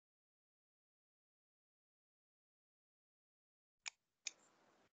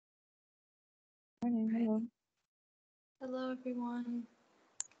Hello, everyone.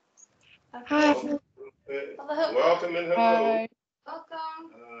 Hi. Hello. Welcome and hello. Hi.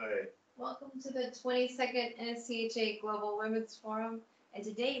 Welcome. Hi. Welcome to the 22nd NSTHA Global Women's Forum. And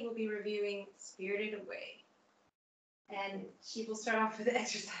today we'll be reviewing Spirited Away. And she will start off with the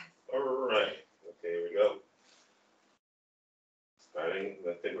exercise. All right. Okay, here we go. Starting,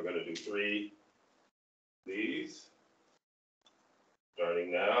 I think we're going to do 3 of these.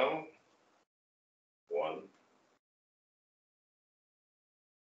 Starting now. 1.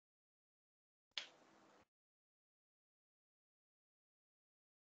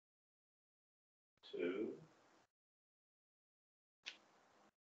 2.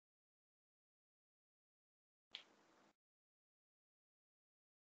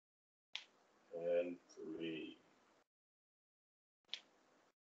 And 3.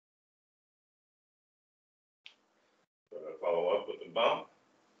 We're going to follow up with the bump.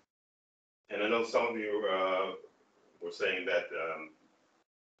 And I know some of you were saying that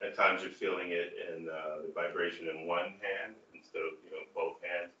at times you're feeling it in the vibration in one hand instead of both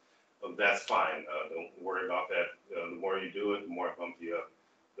hands. That's fine. Don't worry about that. The more you do it, the more I bump you up,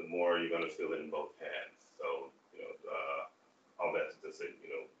 the more you're going to feel it in both hands. So all that's to say,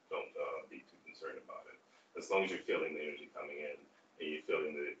 don't be too concerned about it. As long as you're feeling the energy coming in and you're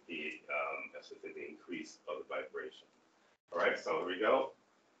feeling the increase of the vibration. All right, so here we go.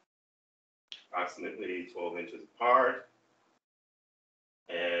 Approximately 12 inches apart.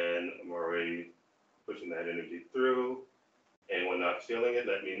 And I'm already pushing that energy through. And when not feeling it,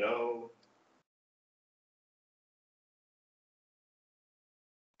 let me know.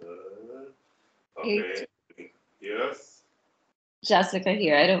 Okay. Yes. Jessica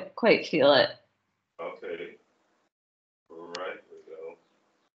here. I don't quite feel it. Okay. Right. Here we go.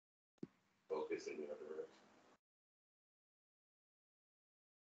 Focus in your direction.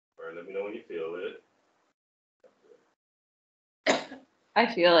 All right. Let me know when you feel it. I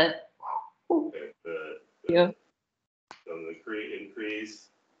feel it. Okay. Good. Yeah. Feeling the increase.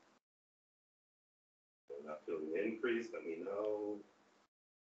 If I'm not feeling the increase, let me know.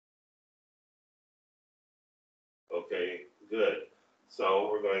 Okay, good. So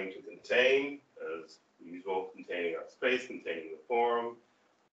we're going to contain, as usual, containing our space, containing the forum,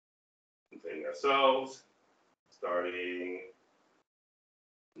 containing ourselves. Starting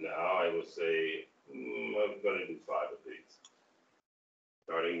now, I would say I'm going to do 5 of these.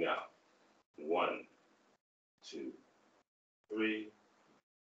 Starting now. 1, 2, 3.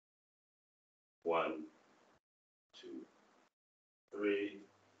 1, 2, 3.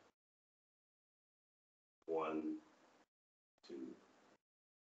 1, 2,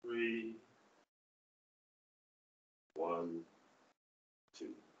 3. 1, 2,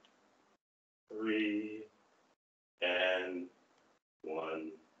 3. And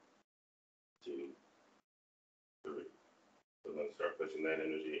 1, 2, 3. So I'm going to start pushing that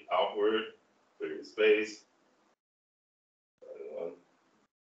energy outward, clear the space. 1.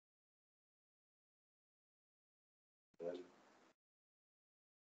 And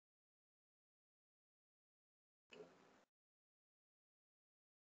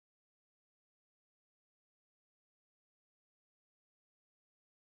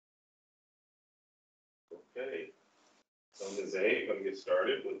okay. So Mrs.A, you're going to get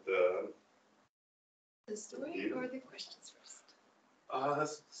started with The story or the questions first?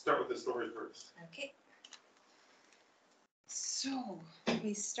 let's start with the story first. Okay. So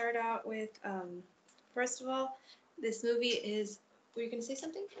we start out with, first of all, this movie is, were you going to say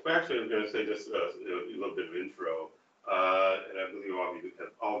something? Well, actually, I'm going to say just a little bit of intro. And I believe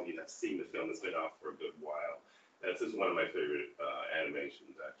all of you have seen the film. It's been out for a good while. This is one of my favorite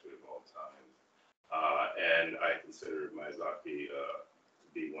animations, actually, of all time. And I consider Miyazaki to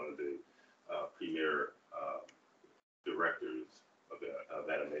be one of the premier directors of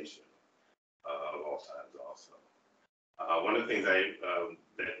animation of all times also. One of the things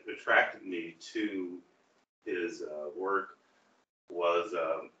that attracted me to his work was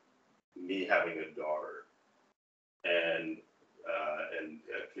me having a daughter, and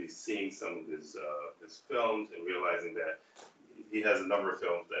actually seeing some of his films and realizing that he has a number of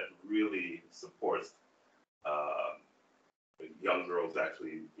films that really supports young girls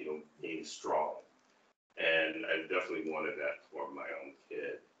actually being strong, and I definitely wanted that for my own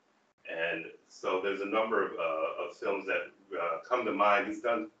kid. And so there's a number of films that come to mind. He's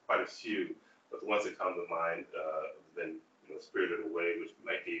done quite a few, but the ones that come to mind have been Spirited Away, which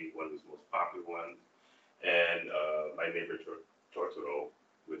might be one of his most popular ones, and My Neighbor Totoro,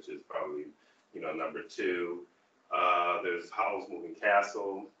 which is probably number 2. There's Howl's Moving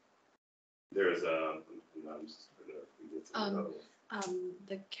Castle. There's I'm just gonna forget some of those.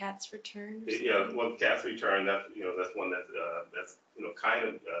 The Cat's Return. Yeah, well, Cat's Return. That's that's one that's kind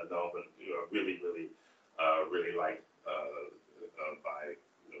of known, but really really liked by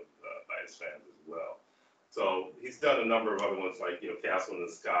by his fans as well. So he's done a number of other ones like Castle in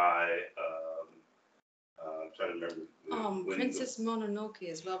the Sky. I'm trying to remember. Princess Mononoke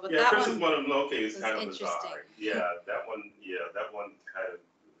as well, but yeah, that Princess one Mononoke is was kind of interesting. bizarre. Yeah, that one kind of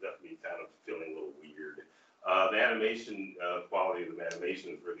left me kind of feeling a little weird. The animation quality of the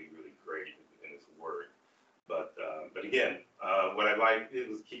animation is really great in its work. But again, what I liked it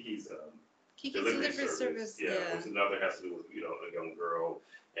was Kiki's delivery service. Yeah, which another has to do with a young girl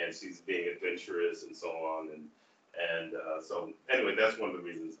and she's being adventurous and so on and so anyway, that's one of the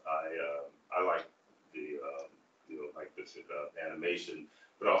reasons I like the like this animation,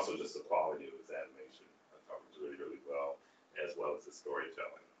 but also just the quality of its animation. I thought it was really well as the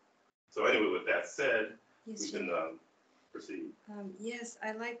storytelling. So anyway, with that said, we can proceed. Yes,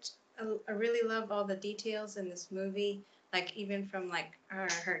 I really love all the details in this movie, like even from like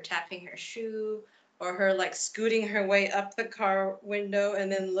her tapping her shoe, or her like scooting her way up the car window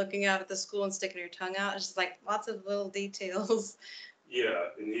and then looking out at the school and sticking her tongue out. It's just like lots of little details. Yeah,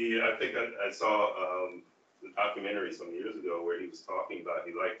 and I think I saw the documentary some years ago where he was talking about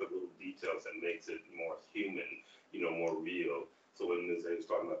he liked the little details that makes it more human, more real. So when Mrs.A was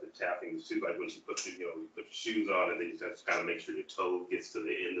talking about the tapping the shoe, like when she puts you put your shoes on and then you just kind of make sure your toe gets to the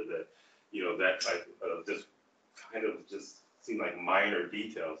end of it, that type of just seemed like minor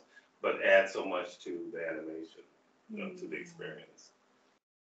details, but add so much to the animation, to the experience.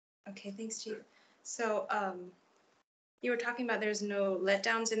 Okay, thanks, Chief. So, you were talking about there's no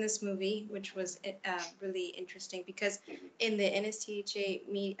letdowns in this movie, which was really interesting because in the NSTHA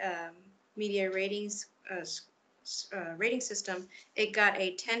media ratings rating system, it got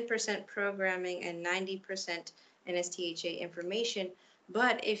a 10% programming and 90% NSTHA information.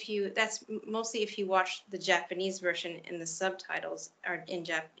 But that's mostly if you watch the Japanese version and the subtitles are in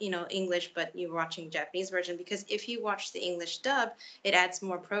English, but you're watching Japanese version, because if you watch the English dub, it adds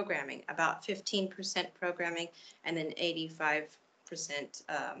more programming, about 15% programming, and then 85%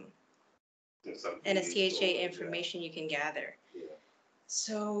 NSTHA information you can gather. Yeah.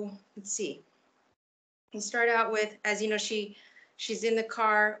 So let's see. We'll start out with, as you know, she's in the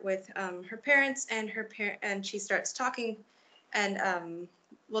car with her parents, and she starts talking, and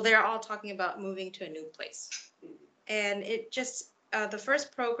well, they're all talking about moving to a new place. And it just the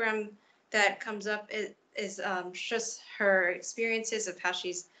first program that comes up is just her experiences of how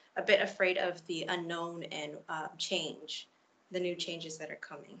she's a bit afraid of the unknown and change, the new changes that are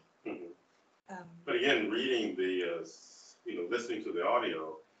coming. But again, reading listening to the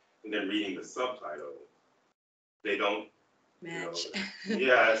audio and then reading the subtitle, they don't match.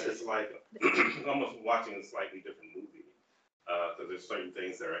 Yeah, it's like almost watching a slightly different movie because there's certain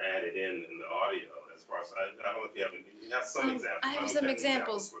things that are added in the audio. As far as I don't know if you have some examples. I have some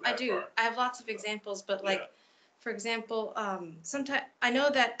examples. I do. I have lots of examples, but like, for example, sometimes I know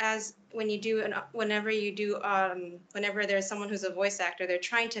that whenever there's someone who's a voice actor, they're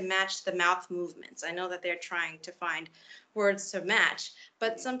trying to match the mouth movements. I know that they're trying to find words to match,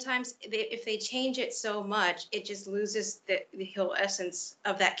 but sometimes if they change it so much, it just loses the whole essence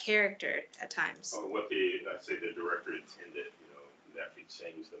of that character at times. Or what the director intended, that could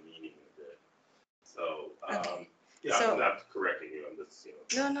change the meaning of it. So, okay. Yeah, so, I'm not correcting you. I'm just,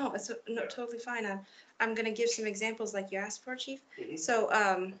 No, it's totally fine. I'm gonna give some examples like you asked for, Chief. Mm-hmm.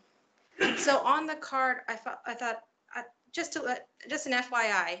 So on the card, I thought just an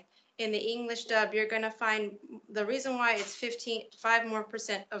FYI, in the English dub, you're gonna find the reason why it's 5% more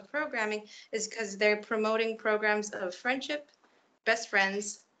of programming is because they're promoting programs of friendship, best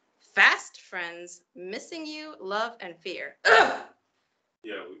friends, fast friends, missing you, love, and fear.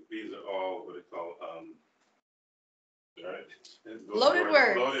 Yeah, these are all what they call loaded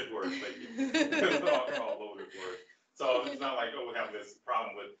words. Loaded words. Thank you. It's all loaded words. So it's not like we have this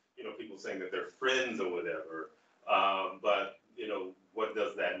problem with people saying that they're friends or whatever. But what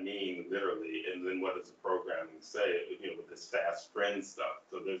does that mean literally? And then what does the programming say? With this fast friend stuff.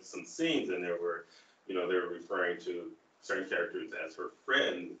 So there's some scenes in there where they're referring to certain characters as her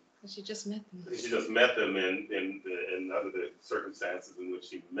friend. She just met them. She just met them, and under the circumstances in which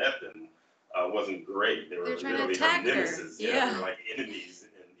she met them wasn't great. They were literally her nemesis. Yeah, they were like enemies,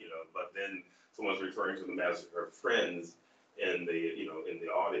 and But then someone's referring to them as her friends in the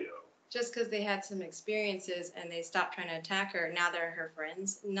audio. Just because they had some experiences and they stopped trying to attack her, now they're her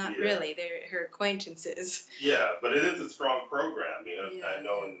friends. Not really, they're her acquaintances. Yeah, but it is a strong program. I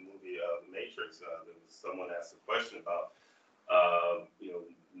know in the movie The Matrix, someone asked a question about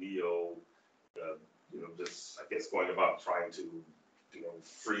Neo, just I guess going about trying to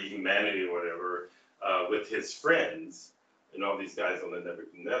free humanity or whatever, with his friends and all these guys on the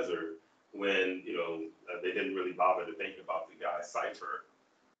Nebuchadnezzar, when, they didn't really bother to think about the guy Cypher,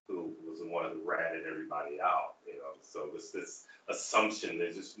 who was the one who ratted everybody out, So it's this assumption,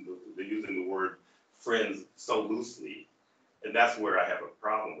 they're using the word friends so loosely. And that's where I have a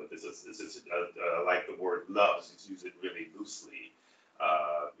problem with this. It's like the word love, just use it really loosely,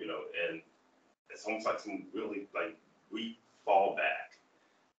 and it's almost like some really like weak fallback,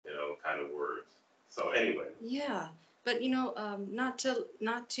 kind of words. So anyway. Yeah, but not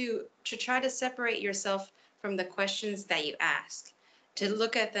to try to separate yourself from the questions that you ask, to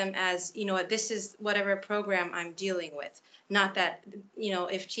look at them as, this is whatever program I'm dealing with. Not that,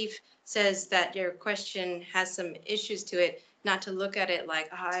 if Chief says that your question has some issues to it, not to look at it like,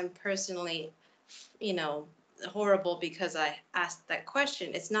 I'm personally, horrible because I asked that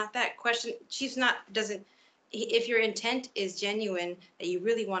question. It's not that question. Chief's doesn't, if your intent is genuine, that you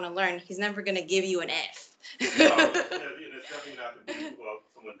really want to learn, he's never going to give you an F. No, it's definitely not to beat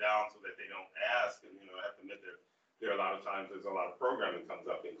someone down so that they don't ask. And, I have to admit there are a lot of times there's a lot of programming comes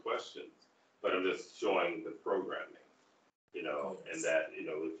up in questions, but I'm just showing the programming, and that,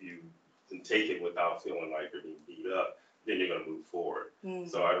 if you can take it without feeling like you're being beat up, then you're going to move forward. Mm-hmm.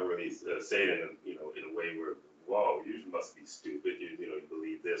 So I don't really say it in a way where, whoa, you must be stupid. You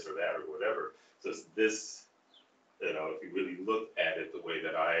believe this or that or whatever. So it's this, if you really look at it the way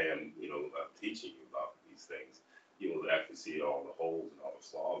that I am, teaching you about these things, you will actually see all the holes and all the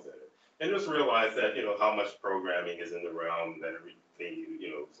flaws in it. And just realize that, how much programming is in the realm, that everything,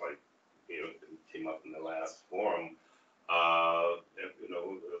 it's like, came up in the last forum,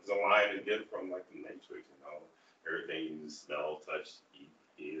 it's a line to get from like the Matrix, everything you smell, touch, eat,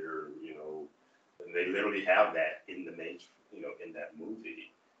 hear, and they literally have that in the Matrix, in that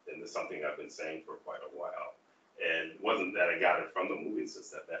movie. And it's something I've been saying for quite a while. And it wasn't that I got it from the movie, it's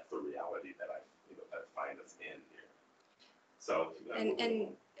just that that's the reality that I find us in here. So,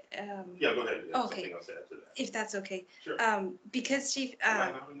 yeah, go ahead. Okay. Something else to add to that. If that's okay. Sure. Because Chief,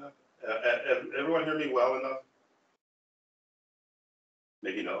 everyone hear me well enough?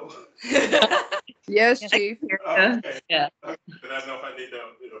 Maybe no. Yes, Chief. Okay. Yeah. But I don't know if I need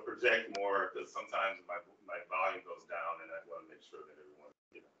to project more, because sometimes my volume goes down, and I want to make sure that everyone,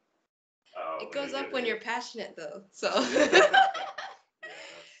 it goes up when you're passionate, though. So.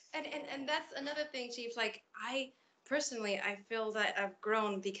 And that's another thing, Chief. Like I feel that I've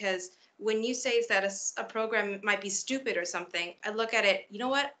grown, because when you say that a program might be stupid or something, I look at it, you know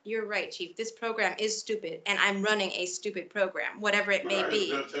what? You're right, Chief. This program is stupid, and I'm running a stupid program, whatever it may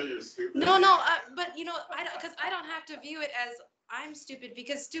be. Tell you stupid. No, but I don't have to view it as I'm stupid,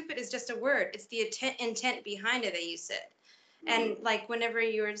 because stupid is just a word. It's the intent behind it that you said. And like whenever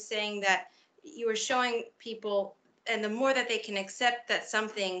you were saying that you were showing people, and the more that they can accept that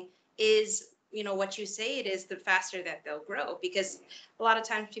something is, what you say it is, the faster that they'll grow. Because a lot of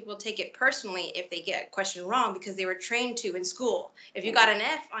times people take it personally if they get a question wrong, because they were trained to in school. If you got an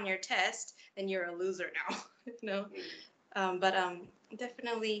F on your test, then you're a loser now. But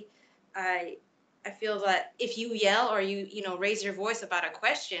definitely, I feel that if you yell or you raise your voice about a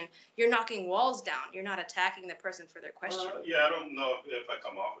question, you're knocking walls down. You're not attacking the person for their question. Yeah, I don't know if I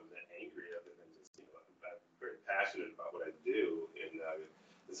come off as that angry, other than just I'm very passionate about what I do, and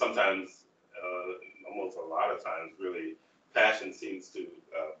sometimes, almost a lot of times, really, passion seems to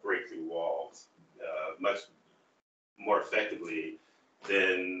break through walls much more effectively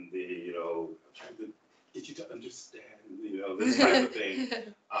than the trying to get you to understand this type of thing.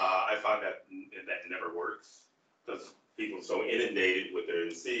 I find that never works, because people are so inundated with their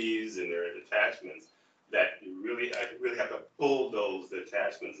NCs and their attachments that I really have to bulldoze the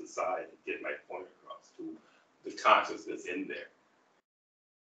attachments aside to get my point across to the consciousness in there.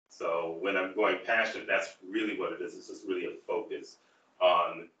 So when I'm going passionate, that's really what it is. It's just really a focus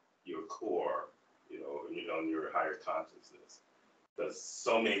on your core, on your higher consciousness. Because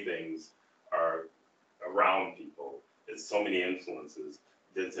so many things are around people. There's so many influences,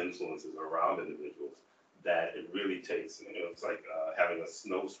 dense influences around individuals, that it really takes, it's like having a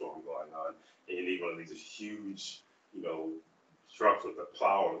snowstorm going on, and you need one of these huge, trucks with a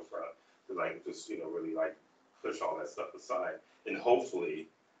plow in front to just, really push all that stuff aside. And hopefully,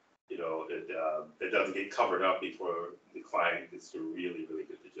 it doesn't get covered up before the client gets to really, really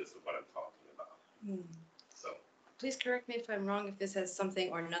get the gist of what I'm talking about. So. Please correct me if I'm wrong, if this has something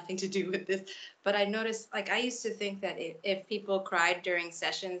or nothing to do with this, but I noticed, I used to think that if people cried during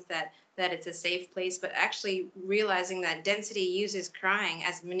sessions, that it's a safe place, but actually realizing that density uses crying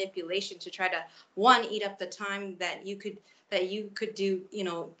as manipulation to try to, one, eat up the time that you could do,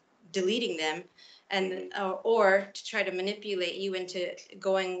 deleting them, and or to try to manipulate you into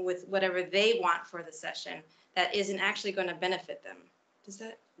going with whatever they want for the session that isn't actually going to benefit them. Does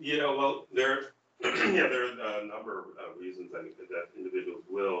that? Yeah, well, yeah, there are a number of reasons that individuals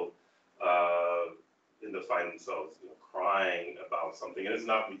will end up finding themselves, crying about something, and it's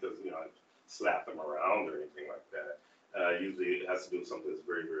not because I slap them around or anything like that. Usually, it has to do with something that's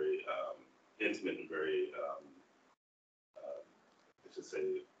very, very intimate and very, I should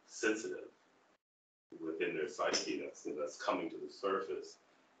say, sensitive within their psyche that's coming to the surface,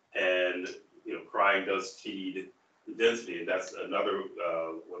 and crying does feed the density, and that's another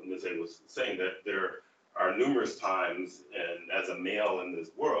what Mrs.A was saying, that there are numerous times, and as a male in this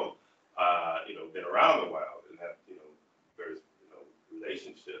world, been around a while and have various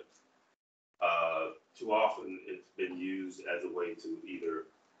relationships. Too often, it's been used as a way to either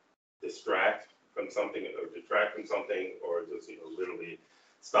distract from something or detract from something, or just literally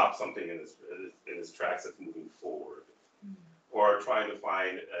stop something in its tracks that's moving forward, or trying to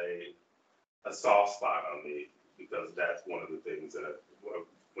find a soft spot on me, because that's one of the things that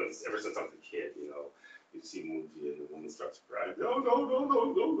ever since I was a kid, you see a movie and the woman starts crying, no,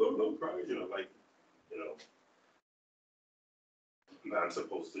 cry, I'm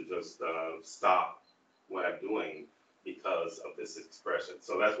supposed to just stop what I'm doing because of this expression.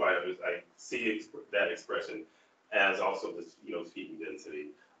 So that's why I see that expression as also this, feeding density.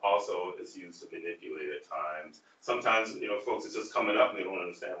 Also, it's used to manipulate at times. Sometimes, folks, it's just coming up and they don't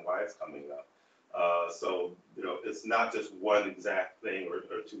understand why it's coming up. So, it's not just one exact thing or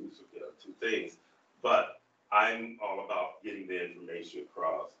two things, but I'm all about getting the information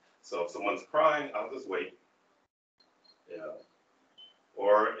across. So if someone's crying, I'll just wait.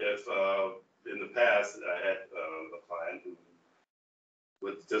 Or if in the past I had a client who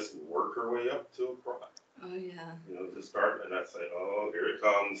would just work her way up to a cry. Oh yeah. To start, and I'd say, oh, here it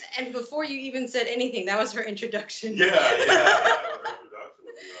comes. And before you even said anything, that was her introduction. Yeah, her introduction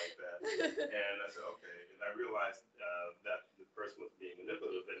would be like that. And I said, okay. And I realized that the person was being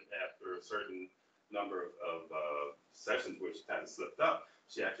manipulative, and after a certain number of sessions where she kind of slipped up,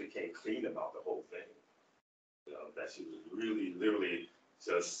 she actually came clean about the whole thing. That she was really, literally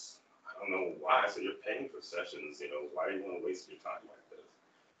just, I don't know why. So you're paying for sessions, why do you want to waste your time like this?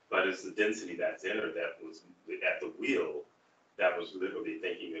 But it's the density that's in her that was at the wheel that was literally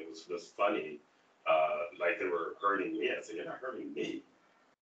thinking it was just funny, like they were hurting me. I said, you're not hurting me.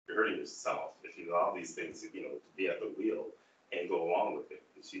 You're hurting yourself if you allow these things, to be at the wheel and go along with it.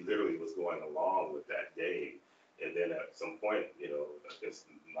 And she literally was going along with that game. And then at some point, I guess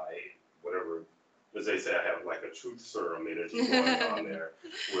whatever, as they say, I have like a truth serum energy going on there,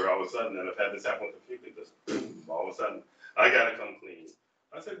 where all of a sudden, and I've had this happen with a few people, just boom, all of a sudden, I got to come clean.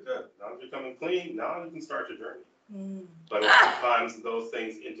 I said, good. Now that you're coming clean, now you can start your journey. But oftentimes those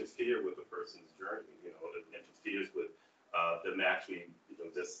things interfere with the person's journey. It interferes with them actually,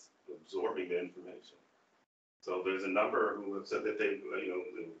 just absorbing the information. So there's a number who have said that they're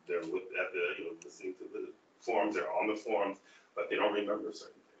listening to the forums, they're on the forums, but they don't remember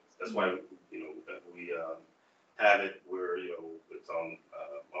certain things. That's why, we have it where, it's on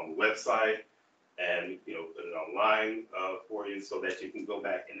the website, and put it online for you so that you can go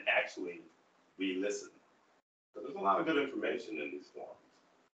back and actually re-listen. So there's a lot of good information in these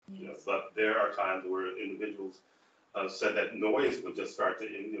forums. But there are times where individuals said that noise would just start to,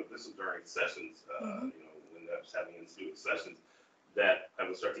 this is during sessions, when I was having institute sessions, that I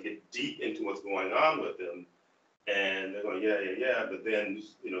would start to get deep into what's going on with them, and they're going, yeah, but then,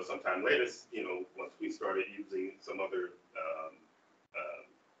 sometime later, once we started using some other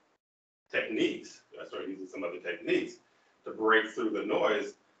techniques, I started using some other techniques to break through the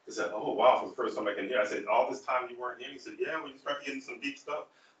noise. They said, oh, wow, for the first time I can hear. I said, all this time you weren't hearing? He said, yeah, when you start getting some deep stuff,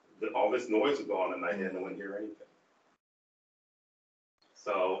 all this noise would go on in my head and I wouldn't hear anything.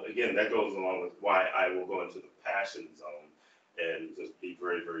 So, again, that goes along with why I will go into the passion zone and just be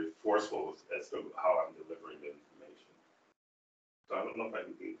very, very forceful as to how I'm delivering the information. So I don't know if I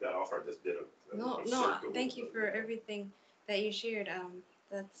can get that off, or I just did a No, thank you for everything that you shared.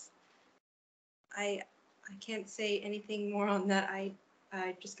 I can't say anything more on that.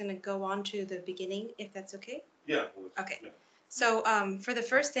 I'm just gonna go on to the beginning, if that's okay. Yeah. Okay. Yeah. So for the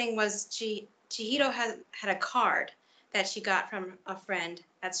first thing was Chihiro had a card that she got from a friend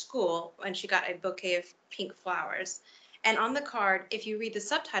at school when she got a bouquet of pink flowers. And on the card, if you read the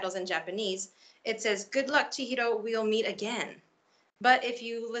subtitles in Japanese, it says, "Good luck, Chihiro, we'll meet again." But if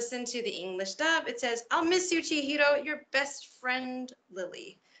you listen to the English dub, it says, "I'll miss you, Chihiro, your best friend,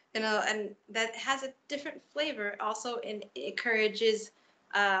 Lily." And that has a different flavor. Also, and it encourages,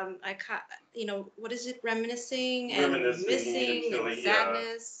 what is it? Reminiscing and missing and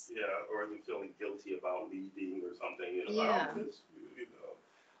sadness. Yeah, Yeah. I miss you, you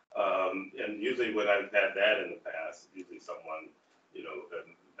know. And usually when I've had that in the past, usually someone, you know,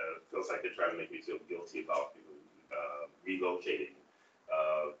 feels like they're trying to make me feel guilty about, you know, relocating.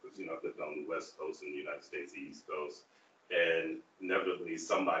 Because, you know, I've lived on the West Coast in the United States, the East Coast, and inevitably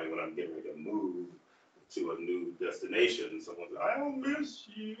somebody, when I'm getting ready to move to a new destination, someone says, I don't miss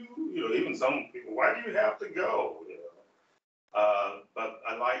you. You know, even some people, why do you have to go? You know. But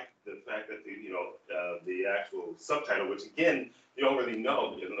I like the fact that the actual subtitle, which again you don't really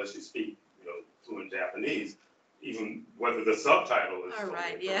know unless you speak fluent Japanese, even whether the subtitle is All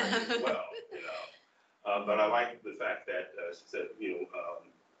right, correct yeah. as well. But I like the fact that she said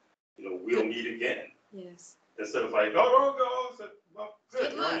we'll meet again. Yes. Instead of like don't go. I said, well,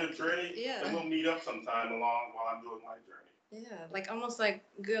 good, you're on your luck. journey, Yeah. and we'll meet up sometime along while I'm doing my journey. Yeah, like almost like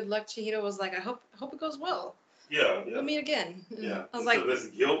good luck. Chihiro was like, I hope it goes well. Yeah, We'll meet again. Yeah. I was so like, this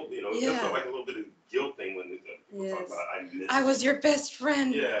guilt, it yeah. felt like a little bit of guilt thing when people talk about I miss I was your best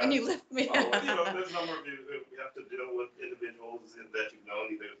friend, Yeah. and you left me. Oh, well, there's a number of you have to deal with individuals that you've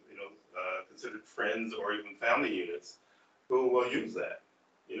known, either considered friends or even family units, who will use that.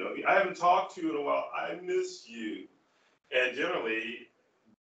 I haven't talked to you in a while. I miss you, and generally,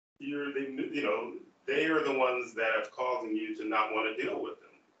 they are the ones that are causing you to not want to deal with them,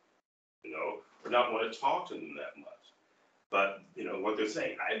 or not want to talk to them that much. But, what they're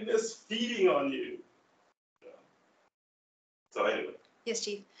saying, I miss feeding on you. So anyway. Yes,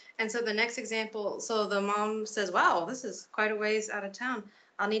 Chief. And so the next example, so the mom says, wow, this is quite a ways out of town.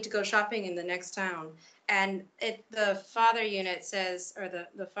 I'll need to go shopping in the next town. And the father unit says, or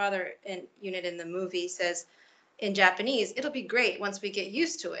the father unit in the movie says, in Japanese, it'll be great once we get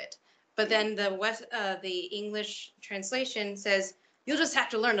used to it. But then the English translation says, you'll just have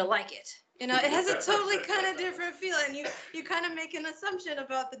to learn to like it. It has a totally kind of different feel, and you kind of make an assumption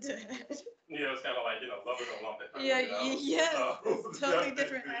about the dad. It's kind of like, love it or lump it. Yeah, yes, it's totally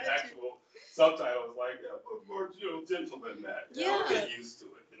different the attitude. actual subtitle is like, more, gentle than that. Yeah. Get used to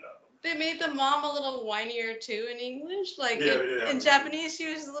it, They made the mom a little whinier too in English. Like in Japanese,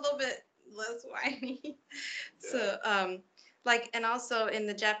 she was a little bit less whiny. So, and also in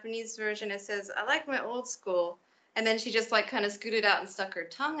the Japanese version, it says, I like my old school. And then she just like kind of scooted out and stuck her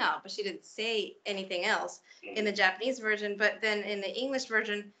tongue out, but she didn't say anything else in the Japanese version. But then in the English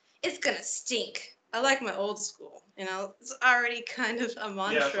version, it's gonna stink. I like my old school. It's already kind of a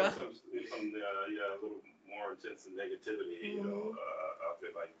mantra. Yeah, some a little more intense negativity, out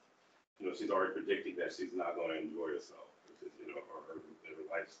there, like, she's already predicting that she's not going to enjoy herself, because, or her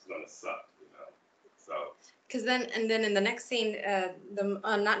life's going to suck, so. Because then in the next scene,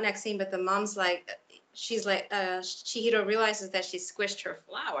 not next scene, but the mom's like, she's like, Chihiro realizes that she squished her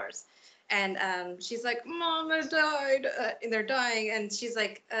flowers. And she's like, Mom, I died. And they're dying. And she's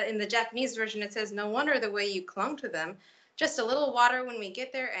like, in the Japanese version, it says, no wonder the way you clung to them. Just a little water when we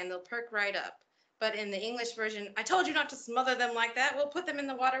get there and they'll perk right up. But in the English version, I told you not to smother them like that. We'll put them in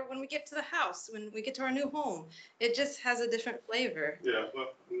the water when we get to the house, when we get to our new home. It just has a different flavor. Yeah,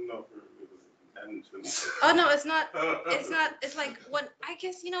 well, no, it was. Oh, no, it's not. It's not. It's like I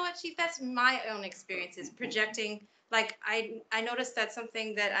guess, you know what, Chief, that's my own experiences projecting. Like I noticed that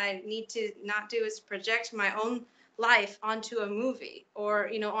something that I need to not do is project my own life onto a movie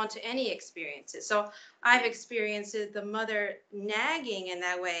or, onto any experiences. So I've experienced the mother nagging in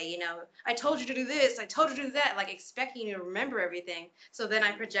that way, I told you to do this, I told you to do that, like expecting you to remember everything. So then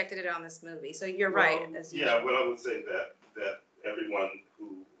I projected it on this movie. So you're right. Well, I would say that everyone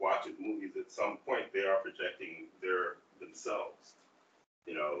who watches movies at some point, they are projecting themselves,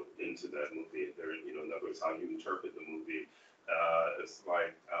 into that movie. They're, in other words, how you interpret the movie. It's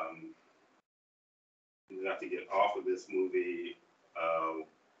like, not to get off of this movie,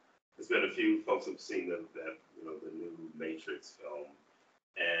 there's been a few folks who've seen the new Matrix film,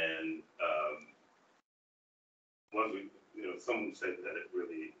 and some say that it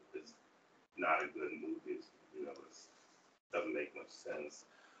really is not a good movie. It doesn't make much sense.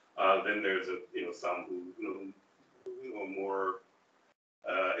 Then there's some who are more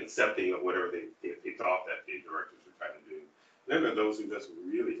accepting of whatever they thought that the directors were trying to do. Then there are those who just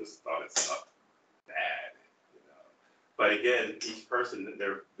really just thought it sucked bad. But again, each person,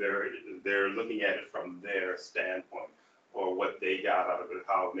 they're looking at it from their standpoint, or what they got out of it,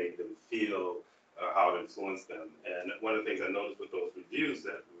 how it made them feel, how it influenced them. And one of the things I noticed with those reviews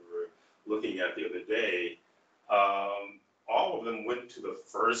that we were looking at the other day, all of them went to the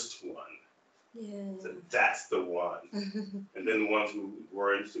first one. Yeah. Said, that's the one. And then the ones who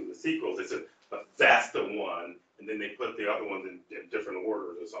were into the sequels, they said, but that's the one. And then they put the other ones in different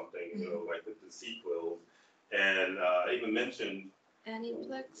orders or something, like the sequels. And I even mentioned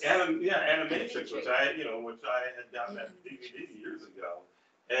Aniplex? Animatrix, which I had gotten that DVD years ago.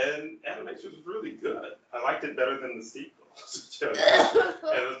 And Animatrix was really good. I liked it better than the sequels. And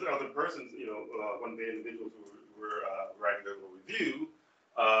the other persons, one of the individuals who were writing their little review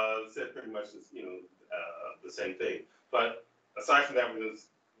said pretty much the same thing. But aside from that, we're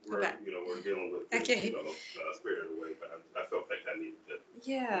dealing with Spirited Away. But I felt like I needed to.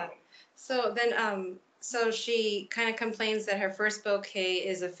 Yeah. So then, so she kind of complains that her first bouquet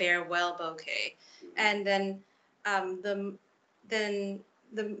is a farewell bouquet, and then,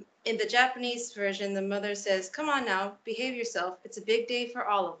 in the Japanese version, the mother says, "Come on now, behave yourself. It's a big day for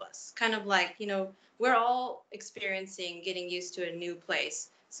all of us." Kind of like, we're all experiencing getting used to a new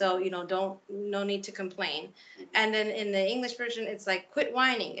place. So, no need to complain. And then in the English version, it's like, quit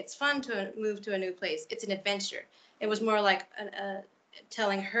whining. It's fun to move to a new place. It's an adventure. It was more like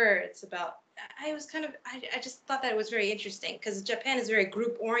telling her it's about, I just thought that it was very interesting because Japan is very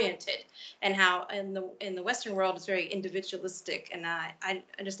group oriented, and how in the Western world it's very individualistic, and I'm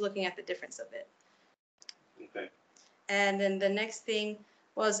just looking at the difference of it. Okay. And then the next thing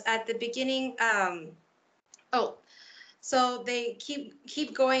was at the beginning, so they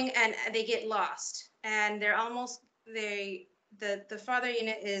keep going and they get lost, and the father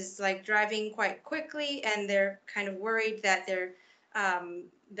unit is like driving quite quickly, and they're kind of worried that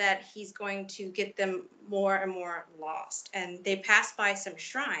that he's going to get them more and more lost. And they pass by some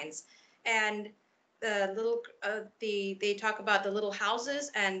shrines, and they talk about the little houses,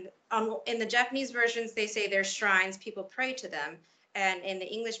 and in the Japanese versions they say they're shrines, people pray to them, and in the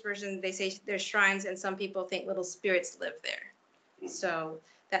English version they say they're shrines and some people think little spirits live there. So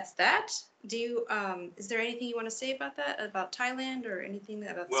that's that. Do you is there anything you want to say about that, about Thailand, or anything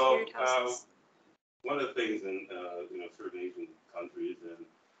about spirit houses? One of the things in certain Asian countries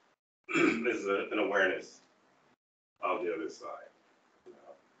is an awareness of the other side.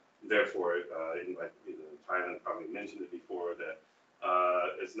 Therefore, Thailand probably mentioned it before, that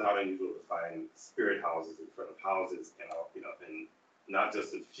it's not unusual to find spirit houses in front of houses, and not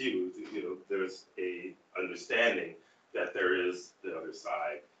just a few. There's a understanding that there is the other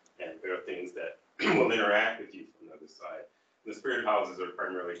side, and there are things that will interact with you from the other side. The spirit houses are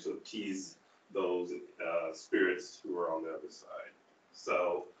primarily to appease those spirits who are on the other side.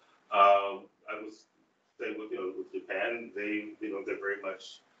 So I would say with Japan, they're very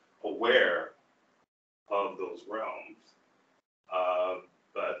much aware of those realms.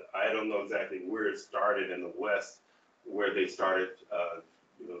 But I don't know exactly where it started in the West, where they started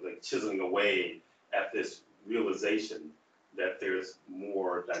like chiseling away at this realization that there's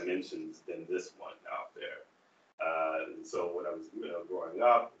more dimensions than this one out there. And so when I was growing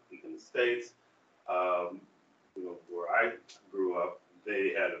up in the States, where I grew up,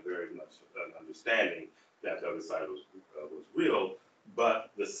 they had a very much an understanding that the other side was real,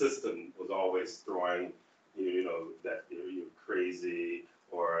 but the system was always throwing, that you're crazy,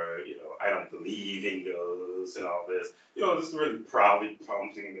 or I don't believe in ghosts and all this. Just really proudly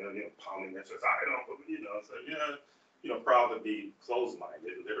pounding their chest. I don't believe, so proud to be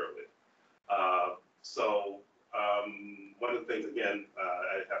closed-minded, literally. So one of the things, again,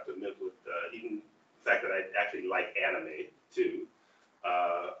 I have to admit, with even the fact that I actually like anime too,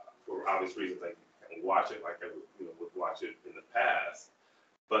 for obvious reasons, I can watch it like I would watch it in the past,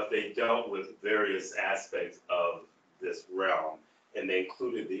 but they dealt with various aspects of this realm, and they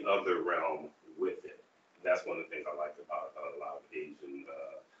included the other realm with it. That's one of the things I like about a lot of Asian,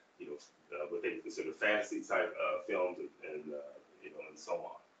 what they consider fantasy type films, and so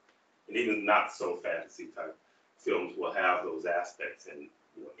on. And even not so fantasy type films will have those aspects in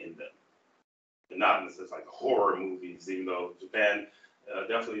them, and not in the sense like horror movies. Even though Japan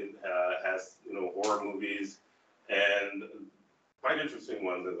definitely has horror movies, and quite interesting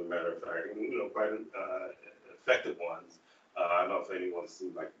ones, as a matter of fact, quite effective ones. I don't know if anyone's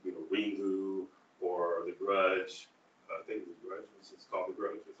seen like Ringu or The Grudge. I think The Grudge was called The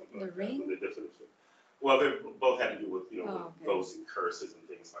Grudge or something like that. The definition. Well, they both had to do with with ghosts and curses and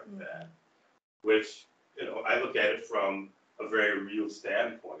things like that, which I look at it from a very real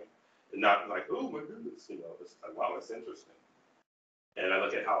standpoint, and not like, oh my goodness, it's like, wow, that's interesting. And I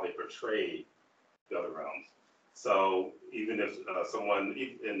look at how they portray the other realms. So even if someone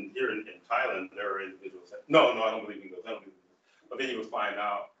here in Thailand, there are individuals that no, I don't believe in ghosts. I don't believe in ghosts. But then you would find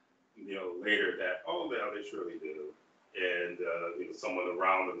out, later that they surely do, and someone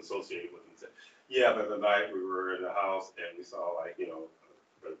around them associated with them said, yeah, but the night we were in the house and we saw like a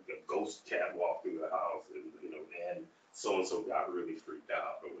ghost cat walk through the house, and so and so got really freaked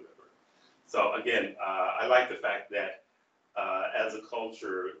out or whatever. So again, I like the fact that as a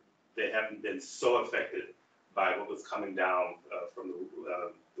culture, they haven't been so affected by what was coming down from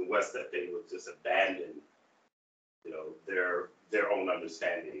the West, that they would just abandon, you know, their own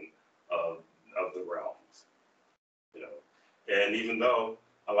understanding of the realms, you know. And even though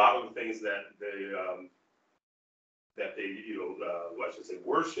a lot of the things that they you know, what I should say,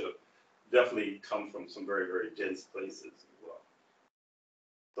 worship, definitely come from some very, very dense places as well.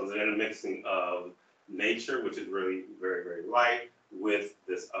 So the intermixing of nature, which is really very, very light, with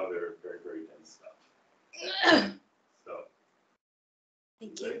this other very, very dense stuff. So.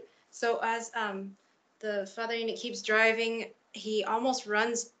 Thank you. So as the father unit keeps driving, he almost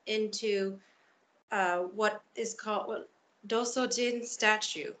runs into what is called Dosojin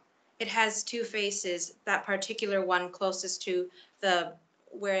statue. It has two faces. That particular one closest to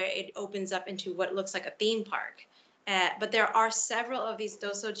where it opens up into what looks like a theme park. But there are several of these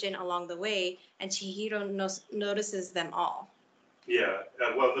Dosojin along the way, and Chihiro notices them all. Yeah.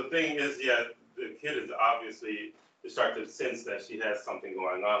 Well, the thing is, yeah, the kid is obviously starting to sense that she has something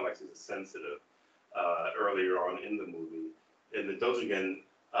going on, like she's sensitive. Earlier on in the movie, in the Dojigen,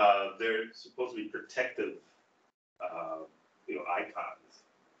 they're supposed to be protective, you know, icons.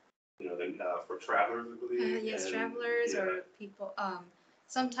 You know, for travelers, I believe. Yes, travelers or people.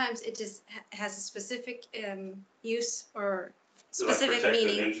 Sometimes it just has a specific use or specific like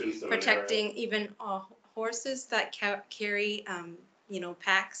meaning, protecting even horses that carry, you know,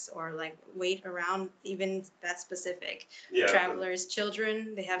 packs or like weight around, even that specific. Yeah, travelers,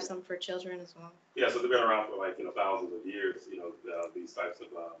 children, they have some for children as well. Yeah, so they've been around for like, you know, thousands of years, you know, these types of,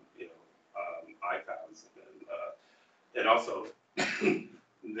 you know, icons. And also,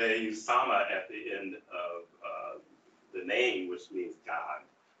 they use Sama at the end of the name, which means God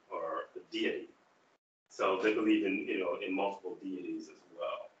or the deity. So they believe in, you know, in multiple deities as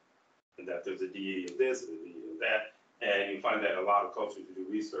well. And that there's a deity of this and a deity of that. And you find that a lot of cultures, you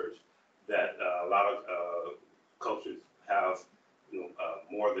do research, that a lot of cultures have, you know,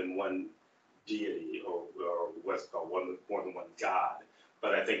 more than one deity, or what's called more than one god.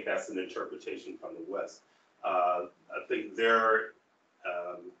 But I think that's an interpretation from the West. I think their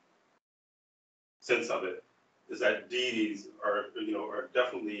sense of it is that deities are, you know, are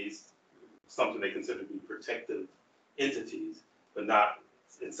definitely something they consider to be protective entities, but not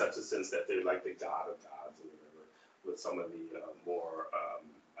in such a sense that they're like the god of gods or whatever, with some of the more,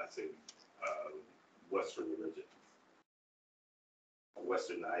 I'd say, Western religions,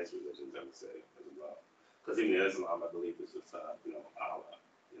 Westernized religions, I would say, as well. Because even in Islam, I believe it's just, you know, Allah,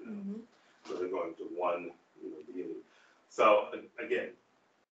 you know. Mm-hmm. So they're going to one, you know, deity. So again.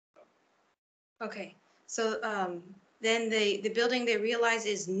 Okay, so then the building they realize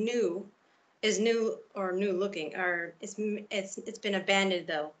is new or new looking, or it's been abandoned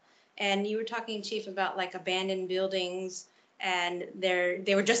though. And you were talking, Chief, about like abandoned buildings, and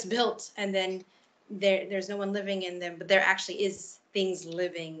they were just built, and then there's no one living in them, but there actually is things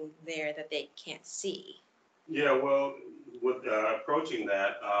living there that they can't see. Yeah, well, with approaching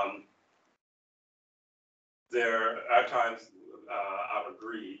that, there are times I've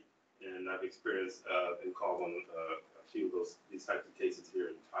agreed, and I've experienced and called on a few of these types of cases here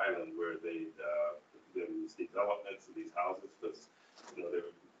in Thailand, where there was developments of these houses because, you know,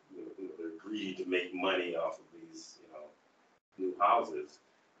 they're greedy to make money off of these, you know, new houses,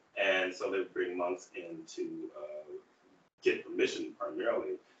 and so they bring monks in to get permission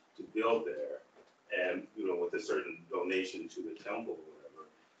primarily to build there, and, you know, with a certain donation to the temple or whatever.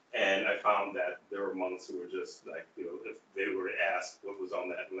 And I found that there were monks who were just like, you know, if they were asked what was on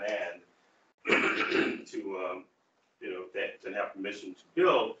that land to, you know, to have permission to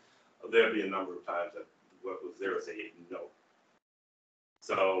build, there'd be a number of times that what was there would say no.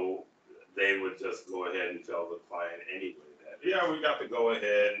 So they would just go ahead and tell the client anyway that, yeah, we got to go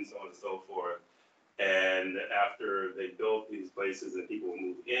ahead and so on and so forth. And after they built these places and people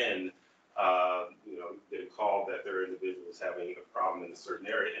moved in, you know, they called that there are individuals having a problem in a certain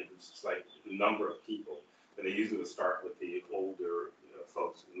area, and it's just like a number of people. And they usually would start with the older, you know,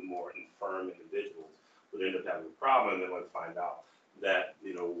 folks, the more infirm individuals would end up having a problem, and then would find out that,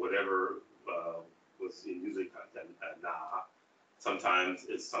 you know, whatever was usually nah, sometimes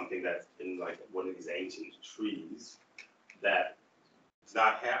it's something that's in like one of these ancient trees that is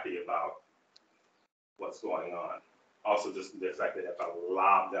not happy about what's going on. Also, just the fact that they have to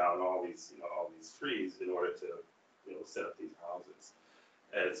lob down all these, you know, all these trees in order to, you know, set up these houses.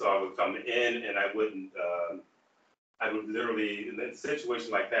 And so I would come in, and I would literally, in a situation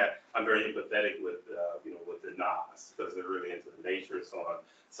like that, I'm very empathetic with, you know, with the Nas, because they're really into the nature and so on.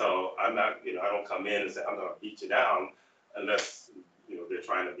 So I'm not, you know, I don't come in and say, I'm going to beat you down unless, you know, they're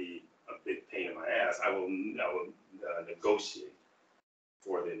trying to be a big pain in my ass. I will negotiate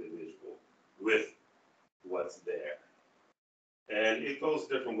for the individual with what's there. And it goes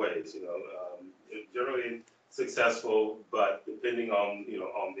different ways, it's generally successful, but depending on,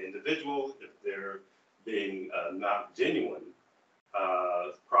 on the individual, if they're being not genuine,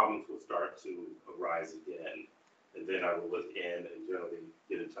 problems will start to arise again. And then I will look in and generally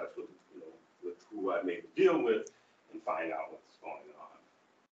get in touch with, with who I may deal with and find out what's going on.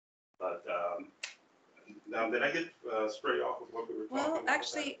 But now, did I get straight off of what we were talking about? Well,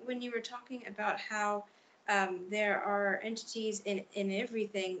 actually, when you were talking about how there are entities in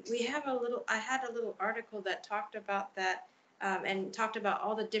everything, I had a little article that talked about that and talked about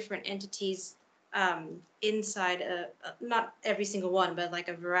all the different entities inside, not every single one, but like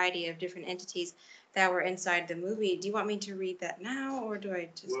a variety of different entities that were inside the movie. Do you want me to read that now, or do I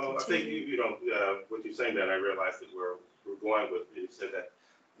just Well, continue? I think, what you're saying that I realized that we're going with, you said that,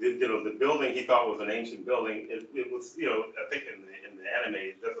 the building he thought was an ancient building, it was, I think in the anime,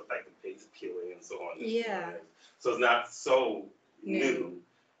 it does look like the base peeling and so on. Yeah. So it's not so New. new.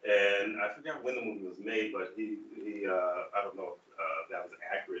 And I forgot when the movie was made, but he I don't know if that was an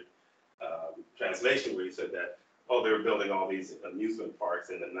accurate translation where he said that, oh, they were building all these amusement parks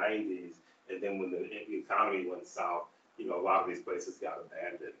in the 90s, and then when the economy went south, a lot of these places got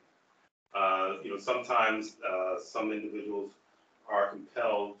abandoned. Sometimes some individuals are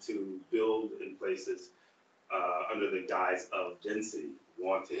compelled to build in places under the guise of density,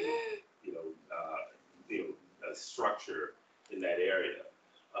 wanting, a structure in that area.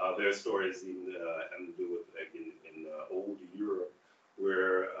 There are stories even having to do with like in old Europe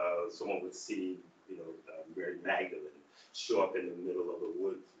where someone would see, Mary Magdalene show up in the middle of the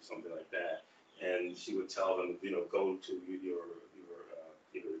woods or something like that, and she would tell them, go to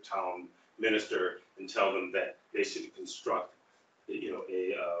your town minister and tell them that they should construct,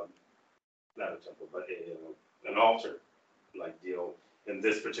 not a temple, but an altar like deal in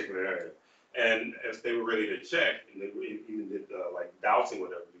this particular area. And if they were ready to check, and they even did like dowsing,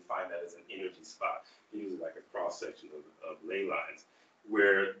 whatever, we find that as an energy spot, usually like a cross section of ley lines,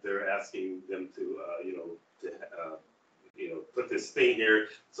 where they're asking them to, put this thing here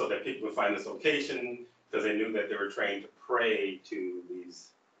so that people would find this location, because they knew that they were trained to pray to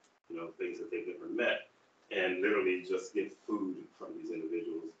these, things that they've never met, and literally just get food from these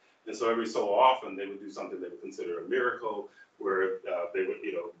individuals. And so every so often they would do something they would consider a miracle, where they would,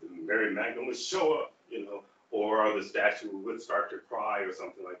 the Mary Magdalene would show up, or the statue would start to cry or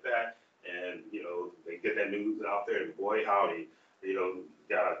something like that. And, they get that news out there, and boy, howdy,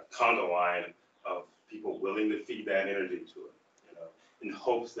 got a conga line of people willing to feed that energy to it, in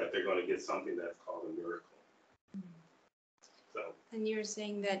hopes that they're going to get something that's called a miracle. So. And you were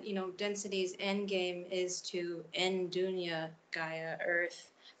saying that, density's end game is to end Dunya, Gaia,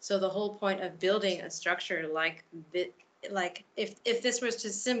 Earth. So the whole point of building a structure like if this was to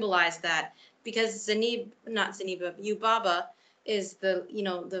symbolize that, because Yubaba is the,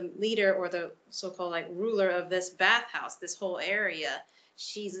 the leader or the so-called like ruler of this bathhouse, this whole area.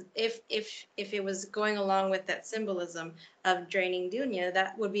 She's, if it was going along with that symbolism of draining Dunya,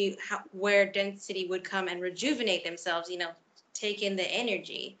 that would be where density would come and rejuvenate themselves, take in the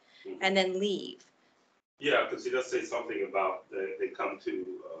energy and then leave. Yeah, because he does say something about they come to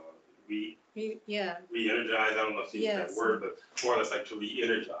re-energize. I don't know if you use that word, but more or less like to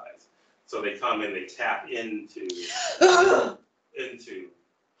re-energize. So they come and they tap into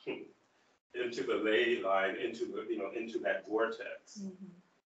into the ley line, into the into that vortex. Mm-hmm.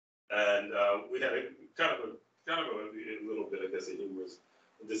 And we had a kind of a little bit, I guess, a humorous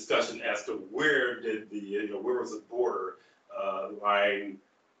discussion as to where did the where was the border line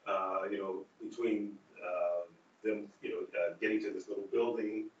between them getting to this little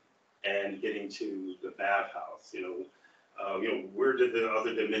building and getting to the bathhouse. Where did the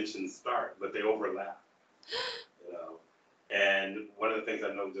other dimensions start? But they overlap. And one of the things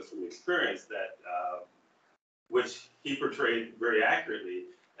I know just from experience that, which he portrayed very accurately,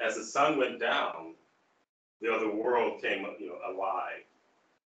 as the sun went down, the other world came, alive.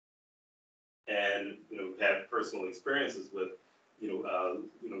 And had personal experiences with,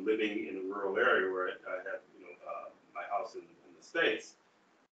 living in a rural area where I had, my house in the States,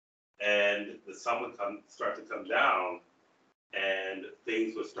 and the sun would start to come down, and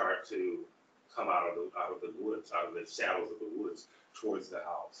things would start to come out of the woods, out of the shadows of the woods towards the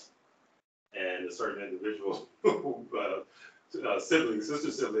house. And a certain individual,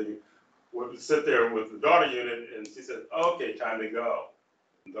 sister sibling, would sit there with the daughter unit, and she said, oh, "Okay, time to go."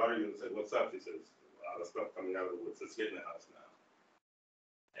 And the daughter unit said, "What's up?" He says, "A lot of stuff coming out of the woods. Let's get in the house now."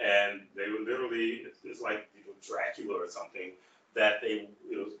 And they would literally, it's like Dracula or something, that they,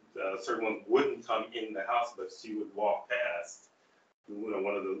 certain ones wouldn't come in the house, but she would walk past,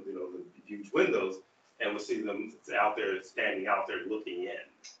 one of the, the huge windows, and we'll see them out there, standing out there looking in.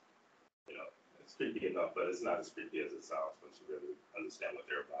 You know, it's creepy enough, but it's not as creepy as it sounds once you really understand what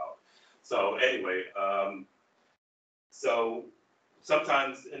they're about. So anyway, so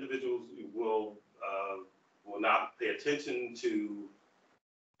sometimes individuals will not pay attention to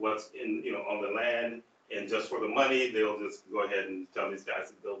what's in, you know, on the land, and just for the money, they'll just go ahead and tell these guys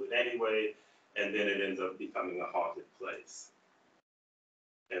to build it anyway, and then it ends up becoming a haunted place.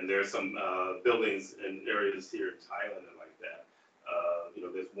 And there's some buildings in areas here in Thailand and like that. You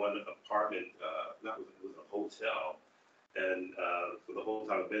know, there's one apartment, it was a hotel, and for the whole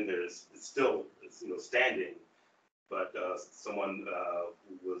time I've been there, it's still, you know, standing. But someone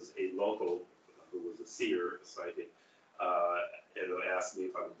who was a local, who was a seer, a psychic, and asked me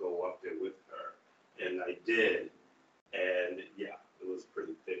if I would go up there with her, and I did. And yeah, it was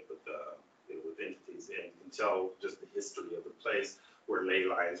pretty thick with you know, with entities, and you can tell just the history of the place, where ley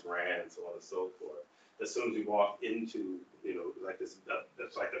lines ran, and so on and so forth. As soon as you walk into, you know, like this,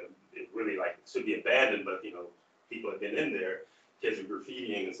 that's like it really like should be abandoned, but you know, people have been in there, kids are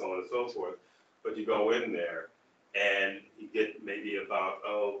graffitiing and so on and so forth. But you go in there, and you get maybe about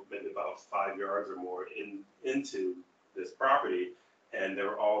 5 yards or more into this property, and there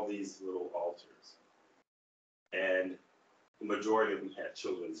are all these little altars, and the majority of them had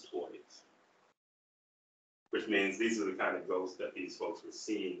children's toys, which means these are the kind of ghosts that these folks were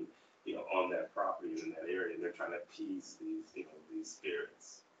seeing, you know, on that property in that area, and they're trying to appease these, you know, these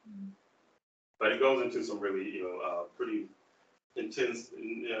spirits. But it goes into some really, you know, pretty intense,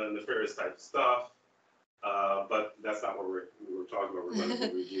 nefarious type stuff. But that's not what we were talking about. We're going to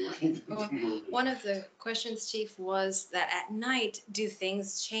be reviewing the movie. One of the questions, Chief, was that at night, do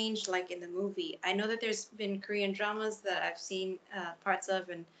things change like in the movie? I know that there's been Korean dramas that I've seen parts of,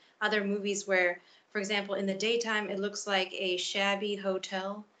 and other movies where, for example, in the daytime, it looks like a shabby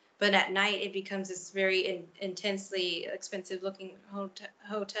hotel, but at night it becomes this very intensely expensive looking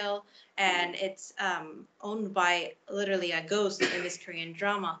hotel, and it's owned by literally a ghost in this Korean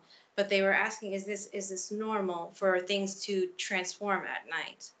drama. But they were asking, is this normal for things to transform at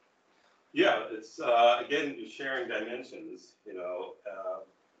night? Yeah, it's again, you're sharing dimensions, you know,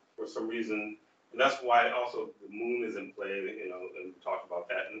 for some reason, and that's why also the moon is in play, you know, and we talked about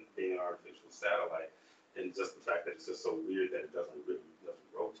that and being an artificial satellite, and just the fact that it's just so weird that it doesn't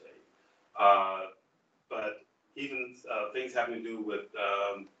rotate. But even things having to do with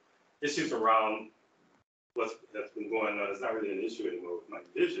issues around that's been going on, it's not really an issue anymore with night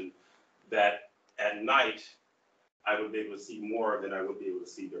vision, that at night I would be able to see more than I would be able to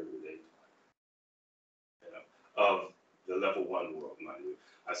see during the daytime, you know, of the level 1 world, mind you.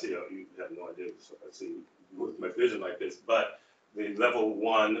 I see, you have no idea, so I see with my vision like this, but the level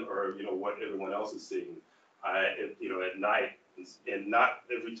 1, or, you know, what everyone else is seeing, you know, at night, and not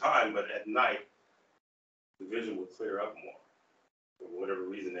every time, but at night, the vision will clear up more for whatever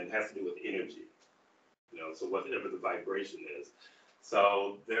reason, and it has to do with energy. You know, so whatever the vibration is.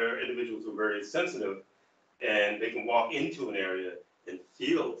 So there are individuals who are very sensitive, and they can walk into an area and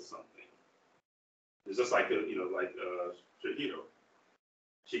feel something. It's just like, you know, like Shahiro.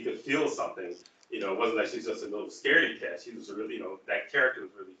 She could feel something. You know, it wasn't like she's just a little scaredy cat. She was really, you know, that character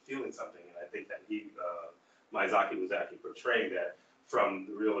was really feeling something. And I think that Miyazaki was actually portraying that from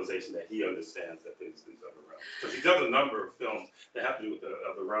the realization that he understands that there's these other realms. Because he does a number of films that have to do with the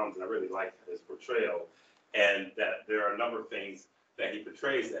other realms, and I really like his portrayal. And that there are a number of things that he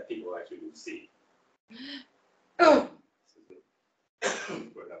portrays that people actually do see. Oh. We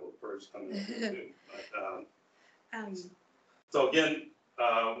got a little purge coming up here too. So again,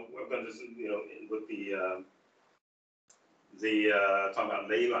 we're going to just, you know, with the talking about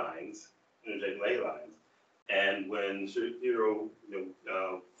ley lines, energetic ley lines, and when Shihiro, you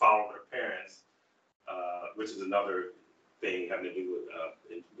know, followed her parents, which is another thing having to do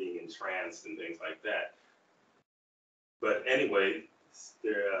with being entranced and things like that. But anyway,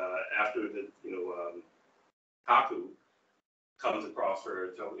 after the, you know, Haku comes across her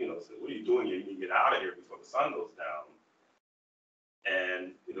and tells, you know, says, "What are you doing? You need to get out of here before the sun goes down."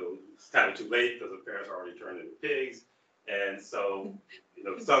 And, you know, it's kind of too late because the parents are already turned into pigs. And so, you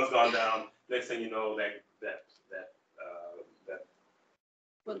know, the sun's gone down. Next thing you know,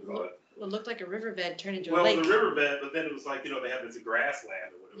 What looked like a riverbed turned into a well, lake. it was a riverbed, but then it was like, you know, they had this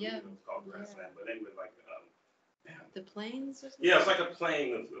grassland or whatever, Yeah. you know, it's called grassland. But anyway, like, The plains or something? yeah, it's like a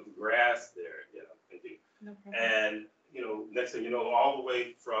plain of grass there, you know, thank you. No problem. And, you know, next thing you know, all the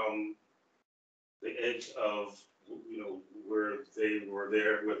way from the edge of, you know, where they were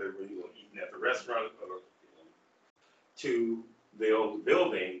there, where they were, you know, eating at the restaurant, or, you know, to the old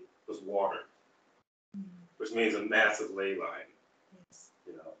building was water, which means a massive ley line, Yes.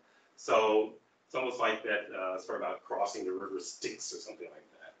 you know. So It's almost like that sort of crossing the river Styx or something like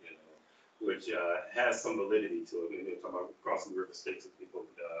that, you know, which has some validity to it. When they talk about crossing the river Styx, and people,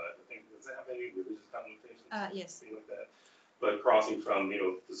 I think, does it have any religious connotations? Yes. Something like that. But crossing from,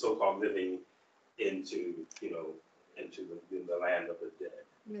 the so-called living into, into the land of the dead.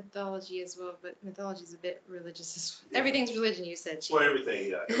 Mythology as well, but mythology is a bit religious as well. Yeah. Everything's religion, you said. Chief. Well,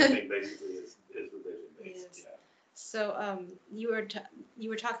 everything basically is religion based. Yes. Yeah. So you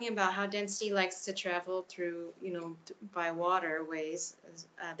were talking about how density likes to travel through, by waterways.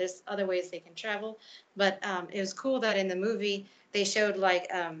 There's other ways they can travel, but it was cool that in the movie they showed like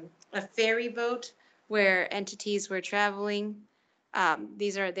a ferry boat where entities were traveling.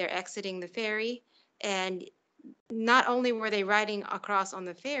 They're exiting the ferry, and not only were they riding across on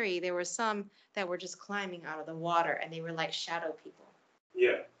the ferry, there were some that were just climbing out of the water, and they were like shadow people.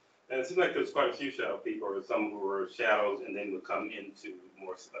 Yeah. And it seems like there's quite a few shadow people, or some who were shadows and then would come into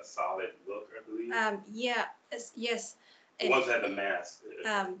more a solid look, I believe. Yeah, yes. The ones that had the mask.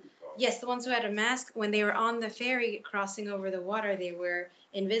 Yes, the ones who had a mask, when they were on the ferry crossing over the water, they were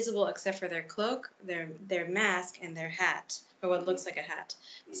invisible except for their cloak, their mask, and their hat, or what looks like a hat,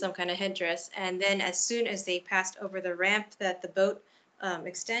 some kind of headdress. And then as soon as they passed over the ramp that the boat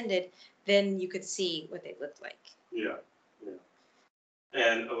extended, then you could see what they looked like. Yeah, yeah.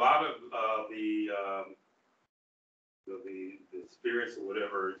 And a lot of the spirits or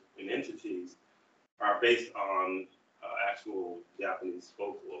whatever and entities are based on actual Japanese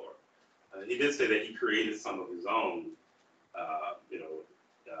folklore. He did say that he created some of his own,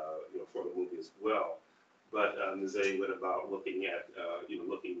 for the movie as well. But Mrs.A went about looking at,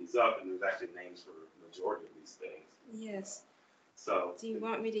 looking these up, and there's actually names for the majority of these things. Yes. So. Do you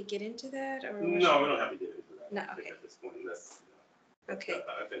want me to get into that, or? No, we don't have to get into that. No, I think okay. at this point, that's. Okay.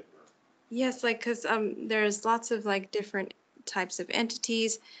 I think we're. Yes, like, because there's lots of like different types of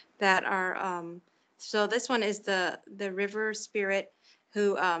entities that are so this one is the river spirit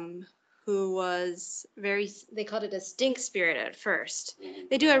who was they called it a stink spirit at first.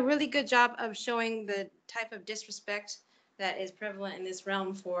 They do a really good job of showing the type of disrespect that is prevalent in this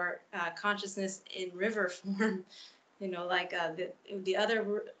realm for consciousness in river form. Like the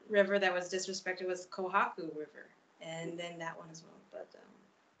other river that was disrespected was Kohaku River, and then that one as well. But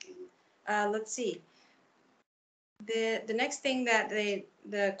let's see. The next thing that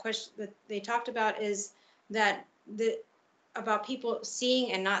the question that they talked about is that about people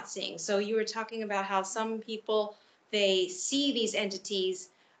seeing and not seeing. So you were talking about how some people, they see these entities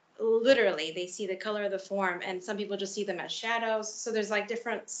literally, they see the color of the form, and some people just see them as shadows. So there's like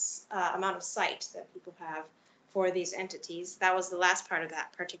different amount of sight that people have for these entities. That was the last part of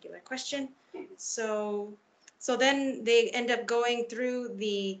that particular question. So then they end up going through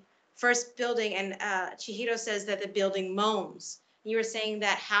the first building, and Chihiro says that the building moans. You were saying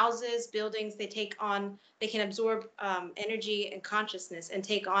that houses, buildings, they can absorb energy and consciousness and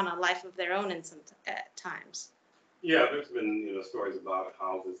take on a life of their own in some times. Yeah, there's been stories about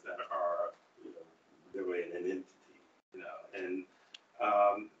houses that are they're an entity,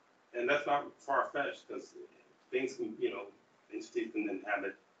 and that's not far fetched because things can entities can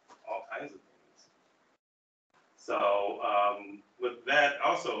inhabit all kinds of things. So with that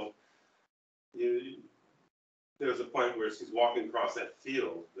also. There's a point where she's walking across that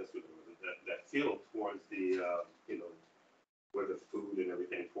field, that field towards the, where the food and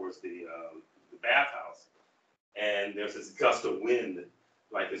everything, towards the bathhouse. And there's this gust of wind,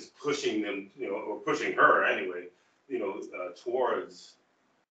 like it's pushing them, or pushing her anyway, towards,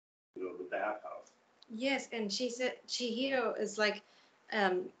 the bathhouse. Yes, and she said Chihiro is like,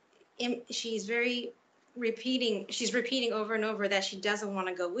 she's repeating over and over that she doesn't want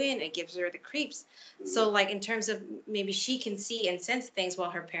to go in. It gives her the creeps. Mm-hmm. So like in terms of maybe she can see and sense things while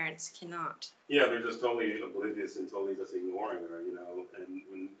her parents cannot. Yeah, they're just totally oblivious and totally just ignoring her, and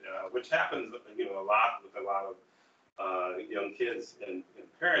when, which happens, a lot with a lot of young kids and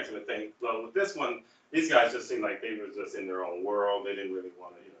parents would think, well, with this one, these guys just seem like they were just in their own world. They didn't really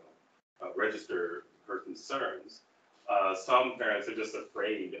want to, register her concerns. Some parents are just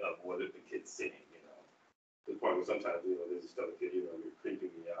afraid of what the kid's seeing, to the point where sometimes, they just tell the kid, you're creeping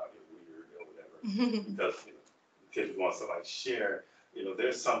me out, you're weird, or whatever, because, the kid wants to, like, share,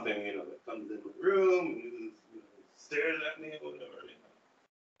 there's something, that comes in the room, and, stares at me, or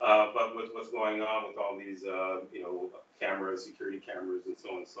whatever, but with what's going on with all these, cameras, security cameras, and so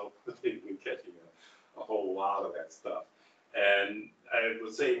on and so forth, we've been catching a whole lot of that stuff. And I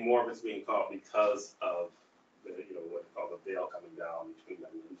would say more of it's being caught because of the, what they call the veil coming down between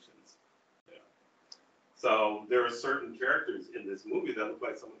dimensions. So there are certain characters in this movie that look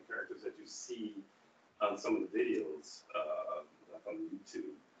like some of the characters that you see on some of the videos, like on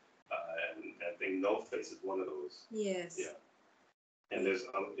YouTube. And I think No Face is one of those. Yes. Yeah. And there's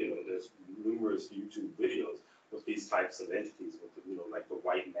there's numerous YouTube videos with these types of entities with like the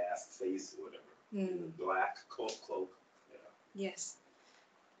white mask face or whatever, the black cloak. Yeah. Yes.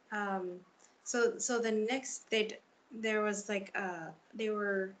 So the next there was like they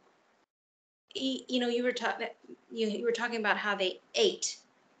were you were talking about how they ate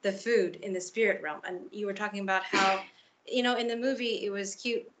the food in the spirit realm, and you were talking about how in the movie it was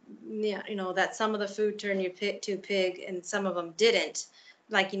cute, that some of the food turned you to pig and some of them didn't,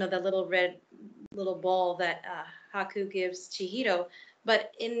 like the little red little ball that Haku gives Chihiro.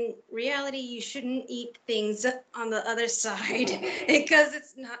 But in reality, you shouldn't eat things on the other side because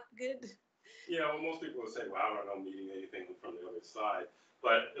it's not good. Yeah, well, most people will say, well, I don't know, I'm eating anything from the other side.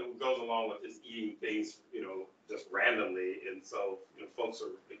 But it goes along with just eating things, just randomly. And so, folks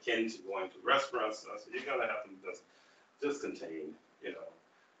are akin to going to restaurants. So you're going to have to just contain,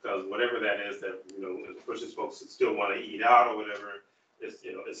 because whatever that is that, pushes folks to still want to eat out or whatever,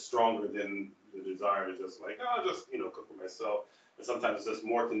 is stronger than the desire to just like, oh, just, cook for myself. And sometimes it's just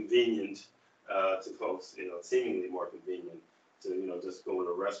more convenient to folks, seemingly more convenient to, just go to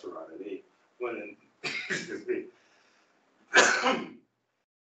a restaurant and eat. When, excuse me,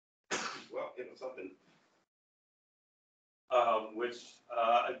 well, something, which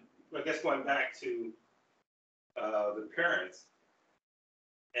I guess going back to the parents,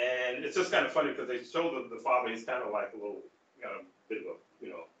 and it's just kind of funny because they show the father, he's kind of like a little, got a bit of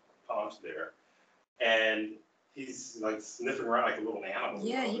a, paunch there, and he's like sniffing around like a little animal.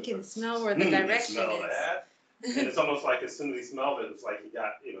 Yeah, he can smell where the direction smell is. That. And it's almost like as soon as he smelled it, it's like he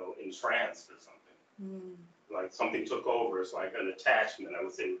got, entranced or something. Like something took over. It's like an attachment. I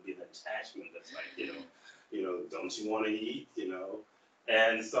would say it would be an attachment that's like, don't you want to eat,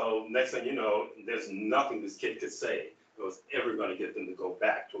 And so next thing you know, there's nothing this kid could say that was ever going to get them to go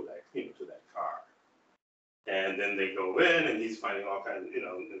back to that, to that car. And then they go in and he's finding all kinds of,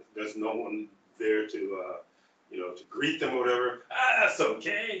 there's no one there to, to greet them or whatever. That's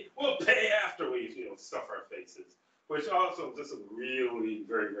okay. We'll pay after we, stuff our faces. Which also just really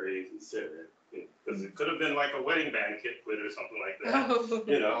very, very inconsiderate. Because it could have been like a wedding banquet or something like that,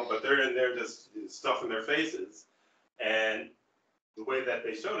 but they're in there just stuffing their faces. And the way that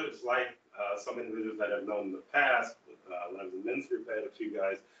they showed it is like some individuals that I've known in the past, when I was in men's group, I had a few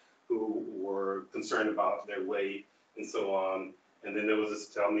guys who were concerned about their weight and so on. And then there was this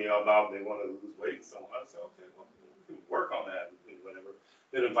tell me about they want to lose weight and so on. I said, okay, well, we can work on that and whatever.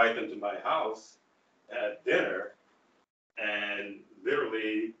 Then invite them to my house at dinner. And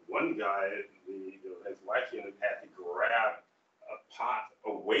literally, one guy, his wife had to grab a pot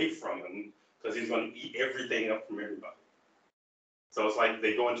away from him because he's going to eat everything up from everybody. So it's like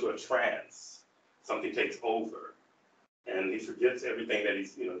they go into a trance. Something takes over, and he forgets everything that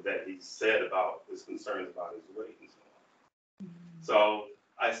he said about his concerns about his weight and so on. So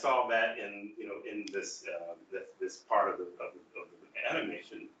I saw that in this this part of the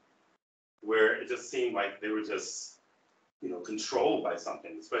animation where it just seemed like they were just controlled by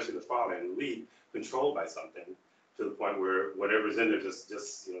something, especially the father and the lead, controlled by something to the point where whatever's in there just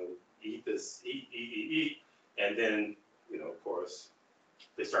eat this, eat, and then of course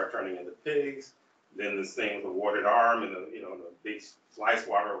they start turning into pigs. Then this thing with a warded arm and the big fly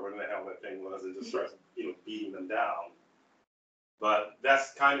swatter or whatever the hell that thing was, and just starts beating them down. But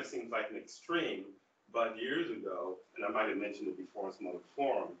that's kind of seems like an extreme. But years ago, and I might have mentioned it before in some other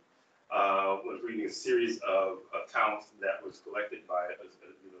forum, was reading a series of accounts that was collected by this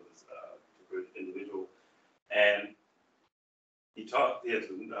individual, and he taught.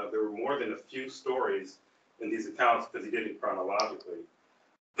 There were more than a few stories in these accounts because he did it chronologically,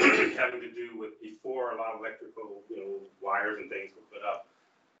 having to do with before a lot of electrical, wires and things were put up.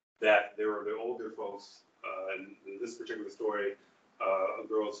 That there were the older folks. In this particular story, a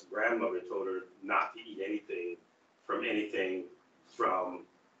girl's grandmother told her not to eat anything from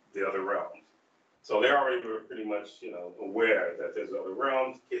the other realms. So they already were pretty much, aware that there's other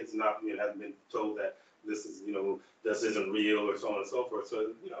realms. Kids haven't been told that this is, this isn't real or so on and so forth.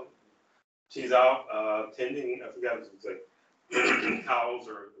 So, she's out tending, I forgot if it's like cows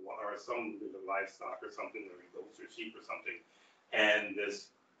or some livestock or something, or goats or sheep or something. And this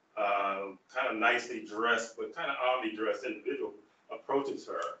kind of nicely dressed, but kind of oddly dressed individual approaches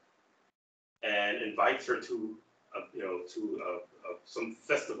her and invites her to some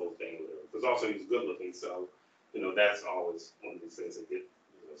festival thing with her. Because also he's good looking, so that's always one of these things that get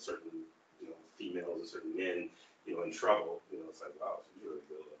certain females or certain men in trouble. It's like, wow, she's really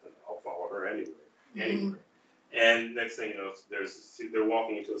good looking. I'll follow her anyway. And next thing you know, they're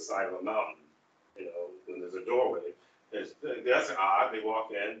walking into the side of a mountain. When there's a doorway, that's odd. They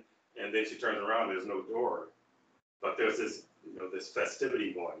walk in, And then she turns around, there's no door, but there's this, this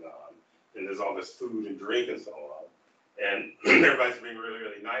festivity going on, and there's all this food and drink and so on, and everybody's being really,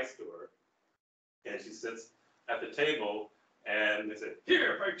 really nice to her, and she sits at the table, and they say,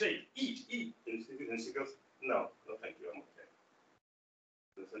 "Here, partake, eat, and she goes, no, thank you, I'm okay."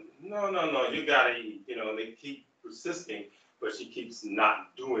 They said, no, you gotta eat, and they keep persisting, but she keeps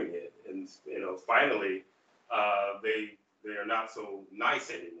not doing it, and finally, they are not so nice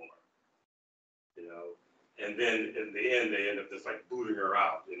anymore. And then in the end, they end up just like booting her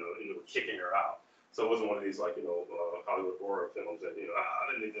out, kicking her out. So it wasn't one of these like, Hollywood horror films that,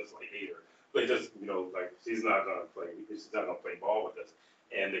 and they just like hate her. But just, like she's not gonna play ball with us,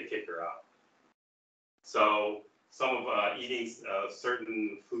 and they kick her out. So some of eating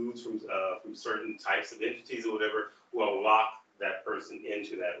certain foods from certain types of entities or whatever will lock that person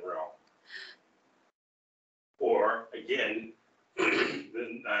into that realm. Or again,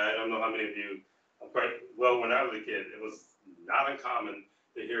 then I don't know how many of you. When I was a kid, it was not uncommon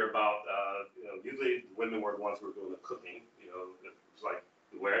to hear about, usually women were the ones who were doing the cooking. It was like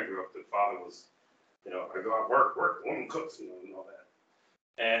the way I grew up, the father was, I go out work, the woman cooks, and all that.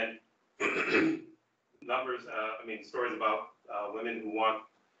 And stories about women who want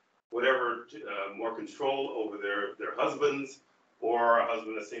whatever, more control over their husbands, or a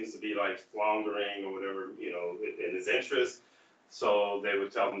husband that seems to be like floundering or whatever, in his interest. So they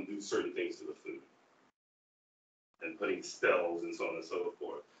would tell them to do certain things to the food, and putting spells and so on and so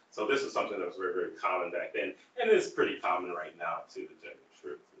forth. So this is something that was very, very common back then, and it's pretty common right now too, to tell you the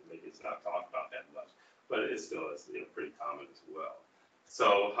truth. Maybe it's not talked about that much, but it still is pretty common as well.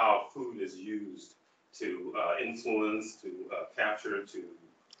 So how food is used to influence, to capture, to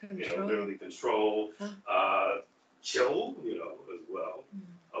literally control, kill, as well,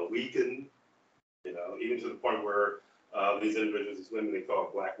 weaken, even to the point where these individuals, these women, they call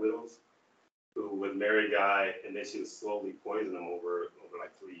black widows, who would marry a guy, and then she would slowly poison him over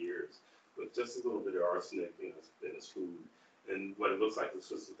like 3 years with just a little bit of arsenic in his food. And what it looks like is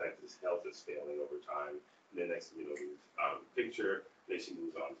just the fact that his health is failing over time. And then next, he's out of the picture. Then she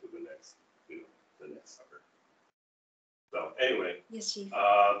moves on to the next sucker. So anyway, Yes, Chief.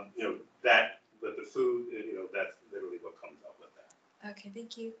 That with the food, that's literally what comes up with that. Okay,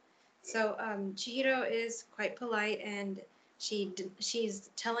 thank you. So Chihiro is quite polite, and she's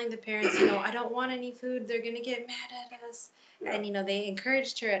telling the parents, I don't want any food. They're gonna get mad at us. Yeah. And they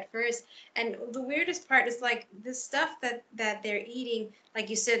encouraged her at first. And the weirdest part is like the stuff that they're eating. Like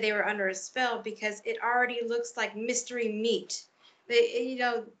you said, they were under a spell because it already looks like mystery meat.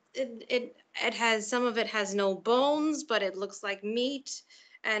 It has, some of it has no bones, but it looks like meat,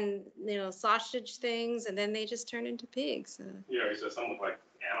 and sausage things, and then they just turn into pigs. Yeah, so some look like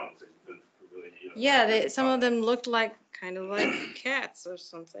animals that you couldn't really, yeah, some of them looked like kind of like cats or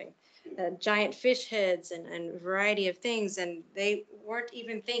something. Giant fish heads and a variety of things, and they weren't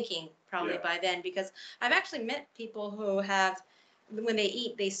even thinking probably by then, because I've actually met people who have, when they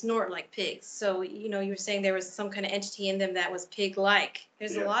eat, they snort like pigs. So you were saying there was some kind of entity in them that was pig-like.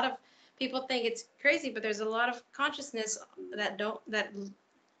 There's a lot of people think it's crazy, but there's a lot of consciousness that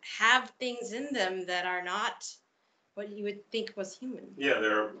have things in them that are not what you would think was human. Yeah,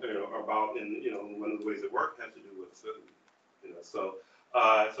 they're about, and one of the ways it work has to do with food. So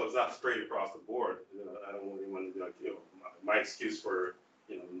it's not straight across the board. I don't want anyone to be like, my excuse for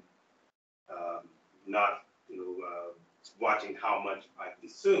not watching how much I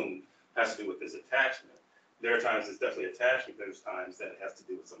consume has to do with this attachment. There are times it's definitely attachment. There's times that it has to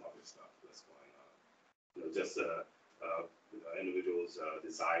do with some other stuff that's going on. Just individuals'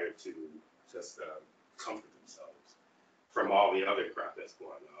 desire to just comfort themselves from all the other crap that's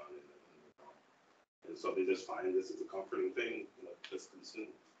going on. And so they just find this is a comforting thing, just consume.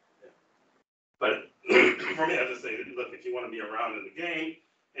 Yeah. But for me, I just say, look, if you want to be around in the game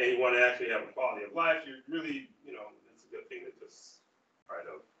and you want to actually have a quality of life, you really, it's a good thing to just try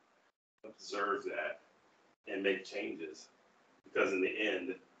to observe that and make changes. Because in the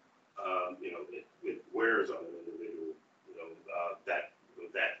end, it wears on an individual,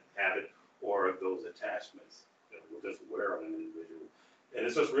 that habit or those attachments that will just wear on an individual. And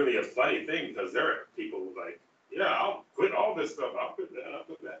it's just really a funny thing, because there are people who like, yeah, I'll quit all this stuff. I'll quit that. I'll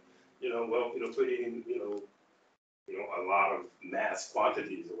quit that. Quit eating, a lot of mass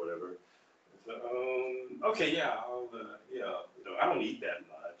quantities or whatever. So, okay, yeah, I don't eat that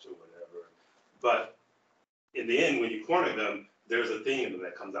much or whatever. But in the end, when you corner them, there's a thing in them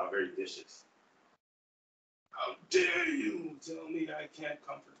that comes out very vicious. How dare you tell me I can't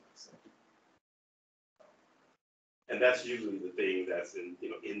comfort myself? And that's usually the thing that's in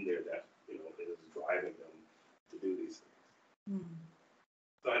there that is driving them to do these things.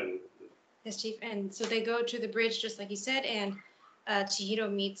 Go ahead. Yes, Chief. And so they go to the bridge, just like you said, and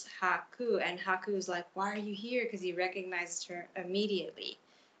Chihiro meets Haku, and Haku's like, "Why are you here?" Because he recognizes her immediately,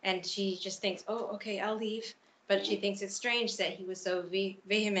 and she just thinks, "Oh, okay, I'll leave." But she thinks it's strange that he was so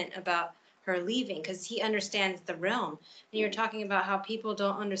vehement about her leaving because he understands the realm. And you're talking about how people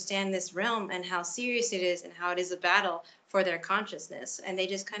don't understand this realm and how serious it is and how it is a battle for their consciousness, and they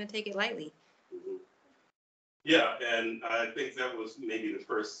just kind of take it lightly. Mhm. Yeah, and I think that was maybe the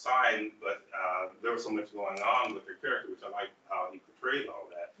first sign, but there was so much going on with her character, which I liked how he portrayed all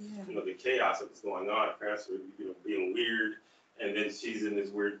that. Yeah. You know, the chaos that was going on, her parents were, being weird, and then she's in this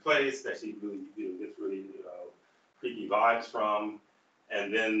weird place that she really, gets really, creepy vibes from,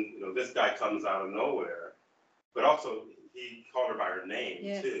 and then, this guy comes out of nowhere, but also he called her by her name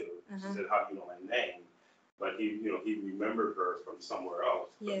Yes. too. She said, "How do you know my name?" But he remembered her from somewhere else,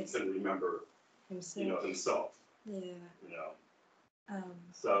 but Yes. he couldn't remember, Himself. himself. Yeah. You know. Um,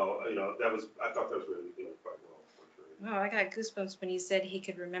 So, I thought that was really, quite well portrayed. Wow, I got goosebumps when you said he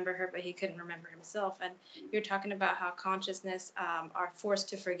could remember her, but he couldn't remember himself. And you're talking about how consciousness are forced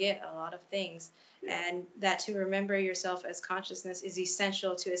to forget a lot of things, Yeah. and that to remember yourself as consciousness is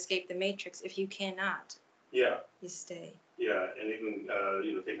essential to escape the matrix. If you cannot, Yeah, you stay. yeah, and even,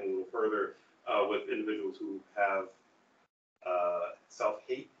 taking a little further, with individuals who have,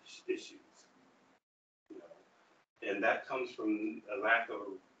 self-hate issues, you know, and that comes from a lack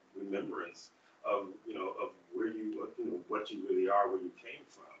of remembrance of, of where what you really are, where you came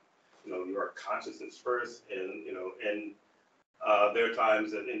from. You are consciousness first, and, there are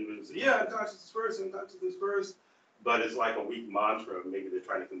times that individuals say, "Yeah, I'm consciousness first," but it's like a weak mantra. Maybe they're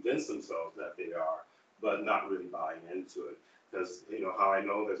trying to convince themselves that they are, but not really buying into it. Because, how I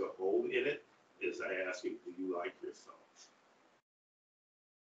know there's a hole in it is I ask you, do you like yourself?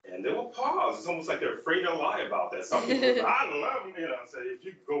 And they will pause. It's almost like they're afraid to lie about that. Some people say, "I love you," so if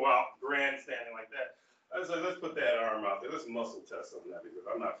you go out grandstanding like that, I say, let's put that arm out there. Let's muscle test on that because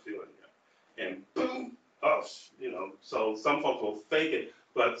I'm not feeling it. And boom, oh, so some folks will fake it,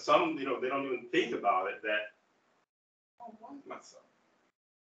 but some, they don't even think about it that, oh, I like myself.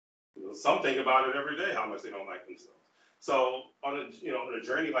 Some think about it every day, how much they don't like themselves. So on a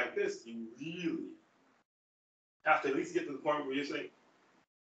journey like this, you really have to at least get to the point where you say,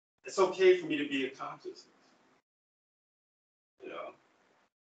 it's okay for me to be a consciousness.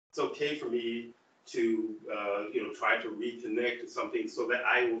 It's okay for me to, try to reconnect to something so that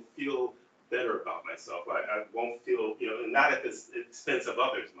I will feel better about myself. I won't feel, and not at the expense of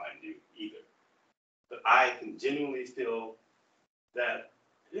others, mind you, either. But I can genuinely feel that,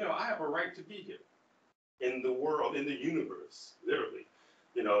 I have a right to be here in the world, in the universe, literally.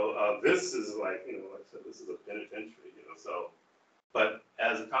 This is like, like I said, this is a penitentiary, so, but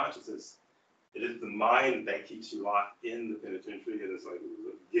as a consciousness, it is the mind that keeps you locked in the penitentiary, and it's like,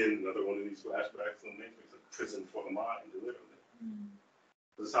 again, another one of these flashbacks on Matrix, a prison for the mind, literally.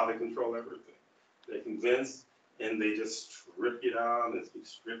 This is how they control everything. They convince, and they just strip you down, and keep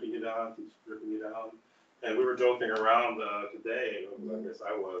stripping you down, keep stripping you down. And we were joking around today, I guess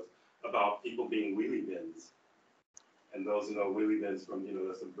I was, about people being wheelie bins. And those, wheelie bins from,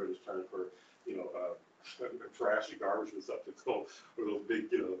 that's a British term for, trashy garbage receptacle, or those big,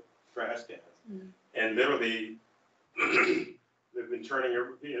 trash cans. And literally, they've been turning,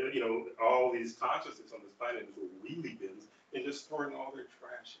 all these consciousness on this planet into wheelie bins and just storing all their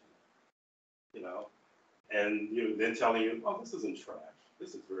trash in, and then telling you, "Oh, this isn't trash.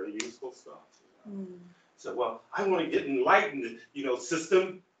 This is very useful stuff." So, well, I want to get enlightened,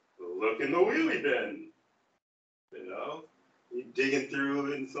 system. Look in the wheelie bin. You digging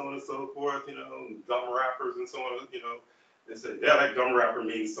through and so on and so forth, gum wrappers and so on, they say, yeah, that gum wrapper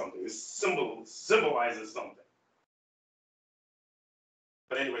means something. It symbolizes something.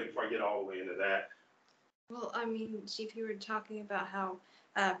 But anyway, before I get all the way into that. Well, I mean, Chief, you were talking about how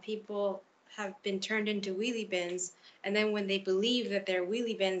people have been turned into wheelie bins, and then when they believe that they're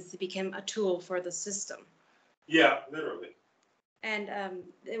wheelie bins, they become a tool for the system. Yeah, literally. And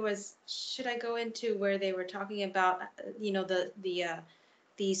it was, should I go into where they were talking about,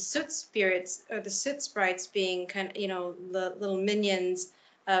 the soot spirits or the soot sprites being kind of, the little minions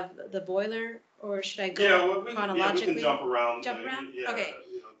of the boiler, or should I go chronologically? We can jump around. Jump around? Yeah, okay.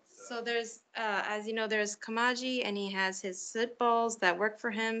 So there's, as you know, there's Kamaji, and he has his soot balls that work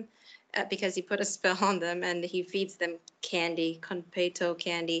for him because he put a spell on them, and he feeds them candy, Konpeito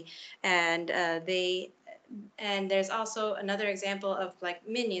candy, and and there's also another example of like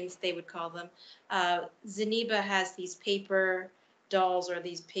minions, they would call them. Zeniba has these paper dolls or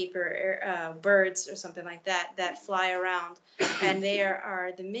these paper birds or something like that that fly around, and they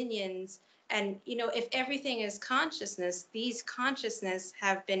are the minions. And, if everything is consciousness, these consciousness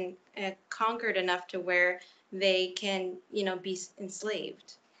have been conquered enough to where they can, be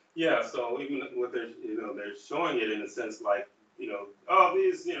enslaved. Yeah, so even what they're showing it in a sense like, oh,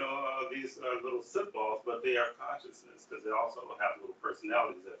 these are little sit balls, but they are consciousness because they also have little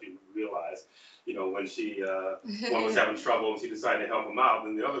personalities that you realize, when one was having trouble and she decided to help him out,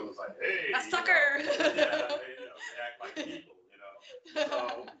 and the other was like, hey, a sucker. they act like people,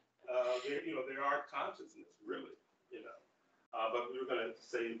 So, they are consciousness, really, but we were going to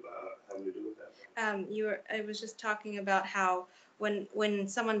say having to do with that. I was just talking about how when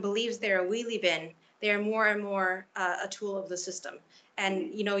someone believes they're a wheelie bin, they're more and more a tool of the system.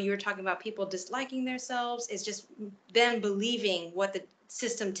 And you were talking about people disliking themselves. It's just them believing what the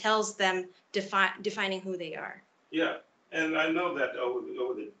system tells them, defining who they are. Yeah, and I know that over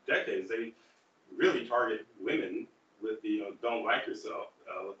the decades, they really target women with the "Don't Like Yourself"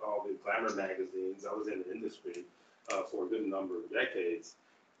 with all the glamour magazines. I was in the industry for a good number of decades,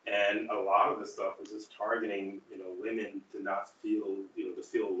 and a lot of the stuff was just targeting women to not feel to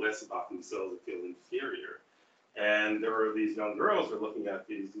feel less about themselves and feel inferior. And there were these young girls who were looking at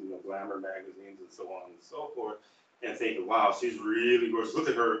these glamour magazines and so on and so forth, and thinking, wow, she's really gorgeous. Look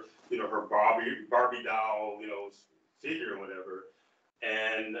at her, her Barbie doll, figure or whatever.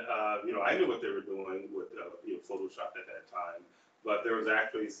 And I knew what they were doing with Photoshop at that time, but there was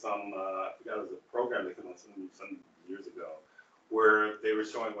actually some I forgot, it was a program that came on some years ago where they were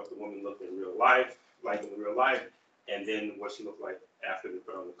showing what the woman looked in real life, and then what she looked like after they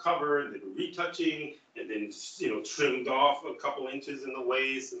put on the cover, and then retouching, and then trimmed off a couple inches in the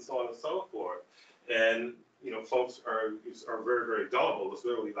waist, and so on and so forth. And folks are very, very gullible. It's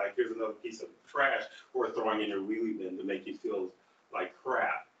literally like, here's another piece of trash we're throwing in your wheelie bin to make you feel like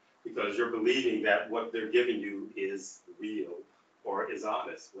crap, because you're believing that what they're giving you is real or is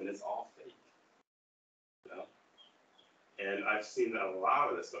honest when it's all fake. And I've seen a lot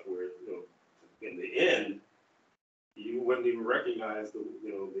of this stuff where in the end you wouldn't even recognize the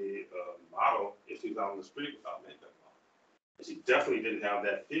model if she was out on the street without makeup on, and she definitely didn't have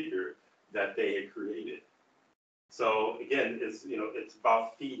that figure that they had created. So again, it's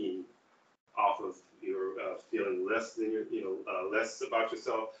about feeding off of your feeling less than less about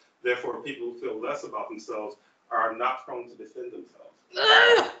yourself. Therefore, people who feel less about themselves are not prone to defend themselves.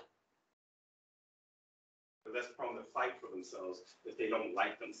 They're less prone to fight for themselves if they don't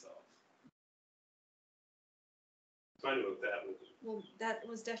like themselves. So I knew what that was. Well, that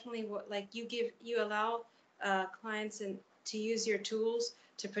was definitely what, like, you allow clients to use your tools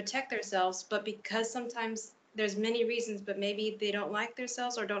to protect themselves, but because sometimes there's many reasons, but maybe they don't like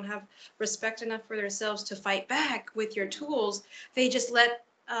themselves or don't have respect enough for themselves to fight back with your tools, they just let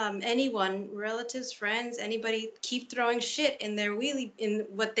anyone, relatives, friends, anybody, keep throwing shit in their wheelie, in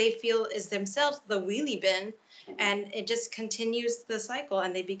what they feel is themselves, the wheelie bin, and it just continues the cycle,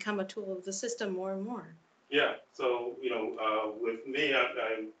 and they become a tool of the system more and more. Yeah, so with me,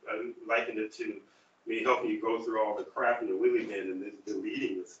 I likened it to me helping you go through all the crap in your wheelie bin and then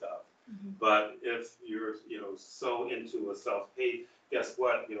deleting the stuff. Mm-hmm. But if you're so into a self-hate, guess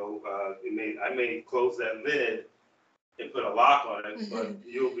what? I may close that lid and put a lock on it, mm-hmm. but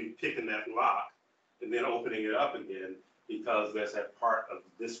you'll be picking that lock and then opening it up again because there's that part of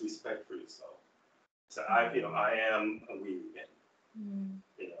disrespect for yourself. So mm-hmm. I am a wheelie bin. Mm-hmm.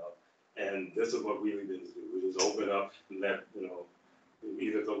 And this is what wheelie bins do. We just open up and let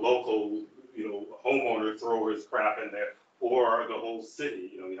either the local homeowner throw his crap in there, or the whole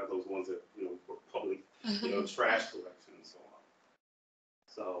city. You have those ones that for public trash collection and so on.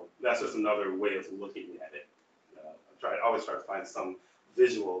 So that's just another way of looking at it. I always try to find some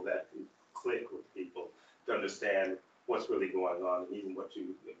visual that can click with people to understand what's really going on, and even what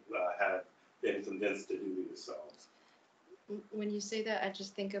you have been convinced to do yourselves. When you say that, I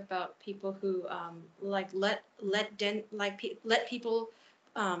just think about people who let people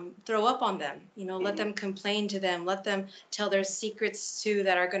throw up on them. Mm-hmm. Let them complain to them. Let them tell their secrets too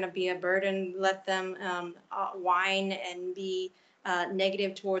that are going to be a burden. Let them whine and be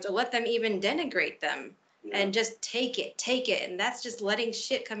negative towards, or let them even denigrate them. Yeah. And just take it, and that's just letting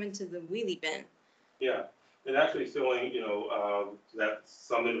shit come into the wheelie bin. Yeah, and actually feeling that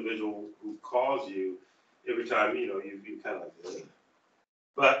some individual who calls you. Every time, you kind of like, ugh.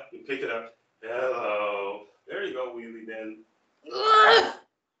 But you pick it up, hello, there you go, wheelie bin.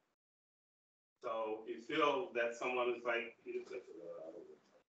 So you feel that someone is like,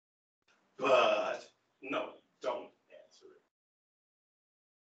 but no, don't answer it.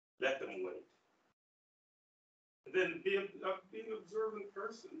 Let them wait. And then be an observant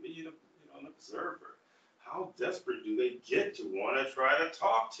person, be an observer. How desperate do they get to want to try to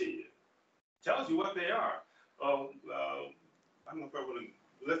talk to you? tells you what they are. Well, I don't know if I want to.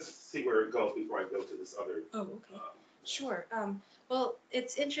 Let's see where it goes before I go to this other. Oh, okay. Sure. Well,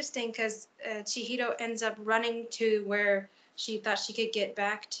 it's interesting because Chihiro ends up running to where she thought she could get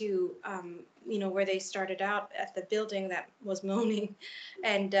back to, where they started out at the building that was moaning.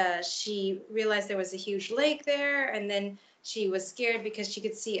 And she realized there was a huge lake there. And then she was scared because she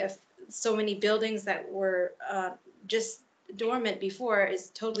could see so many buildings that were just dormant before is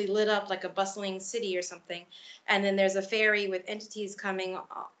totally lit up like a bustling city or something. And then there's a ferry with entities coming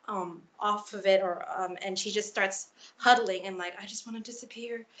off of it, and she just starts huddling and like, I just want to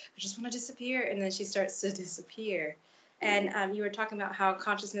disappear. I just want to disappear. And then she starts to disappear. And you were talking about how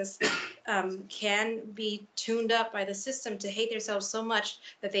consciousness can be tuned up by the system to hate themselves so much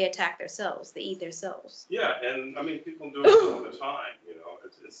that they attack themselves, they eat themselves. Yeah, and I mean, people do it all the time,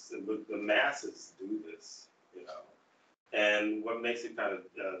 the masses do this, And what makes it kind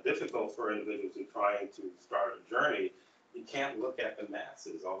of difficult for individuals in trying to start a journey, you can't look at the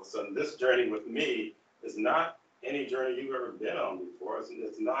masses. All of a sudden, this journey with me is not any journey you've ever been on before.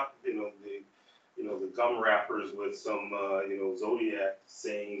 It's not, the gum wrappers with some, zodiac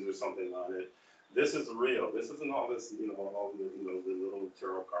sayings or something on it. This is real. This isn't all this, all the little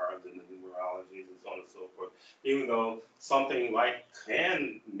tarot cards and the numerologies and so on and so forth. Even though something like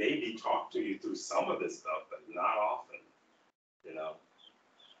can maybe talk to you through some of this stuff, but not often.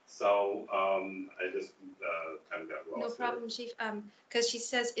 So I just kind of got lost. No problem, Chief. Because she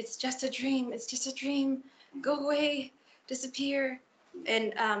says it's just a dream. It's just a dream. Go away, disappear.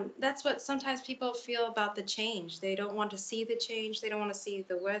 And that's what sometimes people feel about the change. They don't want to see the change. They don't want to see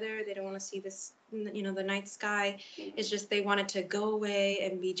the weather. They don't want to see this, the night sky. It's just they want it to go away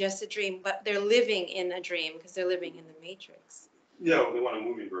and be just a dream. But they're living in a dream because they're living in the Matrix. Yeah, they want a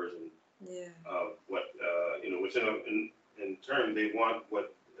movie version. Yeah. Of what which in turn they want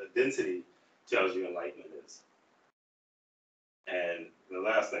what density tells you enlightenment is. And the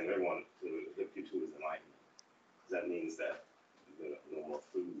last thing they want to hip you to is enlightenment. That means that no more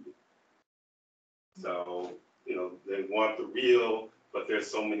food. So, they want the real, but there's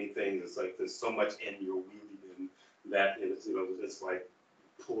so many things. It's like there's so much in your wheeling that it's, it's like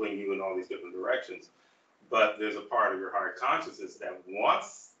pulling you in all these different directions. But there's a part of your higher consciousness that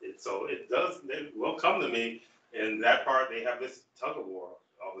wants it. So it will come to me. And that part, they have this tug of war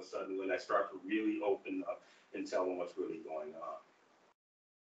all of a sudden when I start to really open up and tell them what's really going on.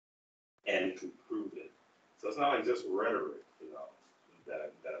 And can prove it. So it's not like just rhetoric,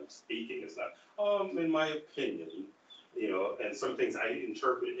 that I'm speaking. It's not, in my opinion, and some things I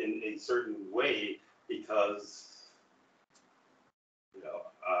interpret in a certain way because,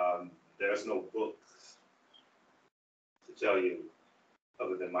 there's no book to tell you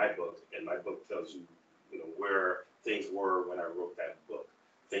other than my book, and my book tells you, where things were when I wrote that book.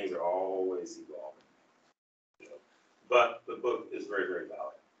 Things are always evolving, But the book is very, very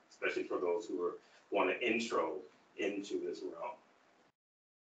valid, especially for those who want an intro into this realm.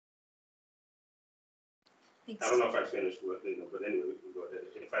 Thanks. I don't know if I finished with but anyway, we can go ahead.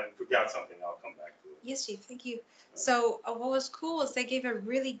 If I forgot something, I'll come back to it. Yes, Chief. Thank you. So what was cool is they gave the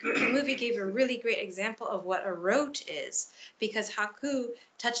movie gave a really great example of what a rote is, because Haku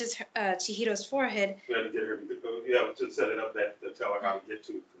touches Chihiro's forehead. You have to get her. You have to set it up to tell her how to get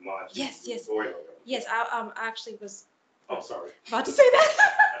to Machi. Yes. Boiler. Yes, I actually was Sorry. about to say that.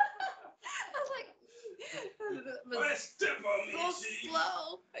 I was like, so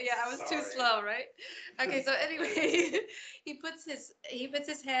slow. Yeah, I was too slow, right? Okay, so anyway, he puts his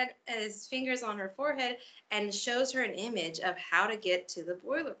hand, his fingers on her forehead and shows her an image of how to get to the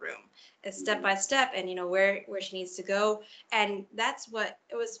boiler room, step by step, and where she needs to go. And that's what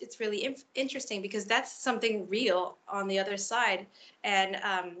it was. It's really interesting because that's something real on the other side, and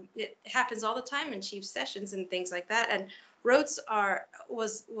it happens all the time in chief sessions and things like that. And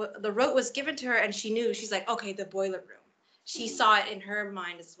the rote was given to her, and she knew. She's like, okay, the boiler room. She saw it in her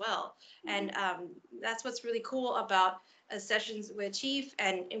mind as well, and that's what's really cool about sessions with Chief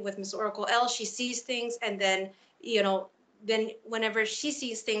and with Miss Oracle L. She sees things, and then then whenever she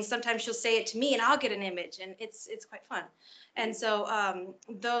sees things, sometimes she'll say it to me, and I'll get an image, and it's quite fun. And so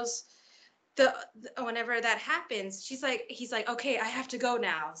whenever that happens, he's like, okay, I have to go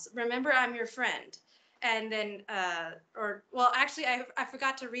now. Remember, I'm your friend. And then, actually, I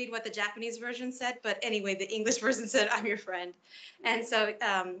forgot to read what the Japanese version said, but anyway, the English version said, I'm your friend. And so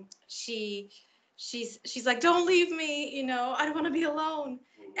she's like, don't leave me, I don't want to be alone.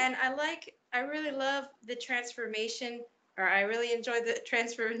 And I really love the transformation or I really enjoyed the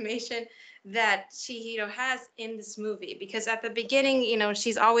transformation that she, has in this movie. Because at the beginning,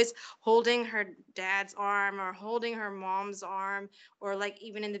 she's always holding her dad's arm or holding her mom's arm, or like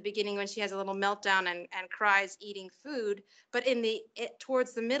even in the beginning when she has a little meltdown and cries eating food. But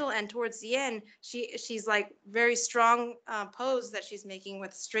towards the middle and towards the end, she's like very strong pose that she's making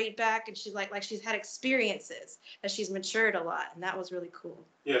with straight back, and she's like she's had experiences, that she's matured a lot, and that was really cool.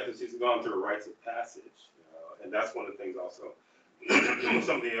 Yeah, because she's gone through rites of passage, and that's one of the things also.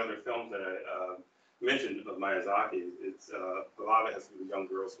 Some of the other films that I mentioned of Miyazaki, it's a lot of it has to do with young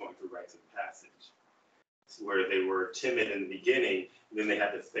girls going through rites of passage, where they were timid in the beginning, and then they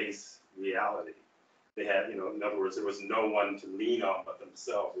had to face reality. They had, in other words, there was no one to lean on but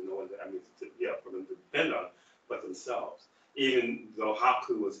themselves, and no one, for them to depend on but themselves. Even though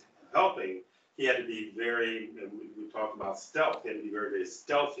Haku was helping, he had to be very, and we talked about stealth, he had to be very, very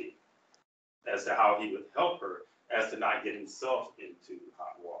stealthy as to how he would help her, as to not get himself into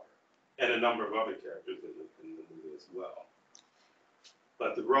hot water, and a number of other characters in the movie as well.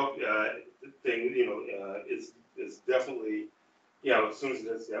 But the rope thing, is definitely, as soon as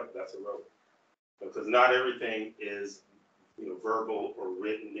it's, that's a rope. Because not everything is, verbal or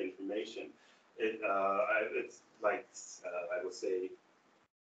written information. It's like, I would say,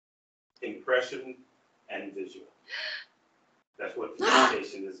 impression and visual. That's what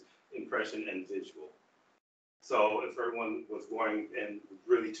communication is, impression and visual. So if everyone was going and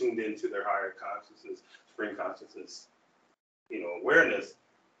really tuned into their higher consciousness, spring consciousness, awareness,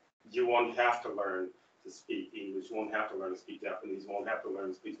 you won't have to learn to speak English, you won't have to learn to speak Japanese, you won't have to learn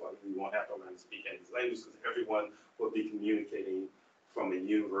to speak Swahili, you won't have to learn to speak any language, because everyone will be communicating from a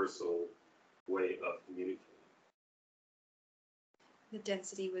universal way of communicating. The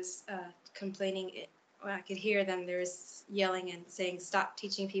density was complaining. When I could hear them, there was yelling and saying, "Stop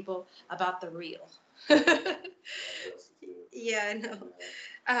teaching people about the real." Yeah, I know.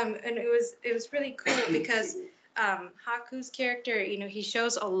 And it was really cool because Haku's character, he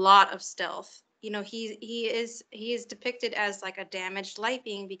shows a lot of stealth. He is depicted as like a damaged light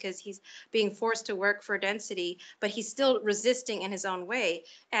being because he's being forced to work for density, but he's still resisting in his own way.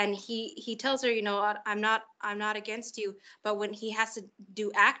 And he tells her, I'm not against you, but when he has to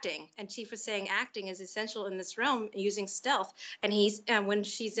do acting, and Chief was saying acting is essential in this realm using stealth. And when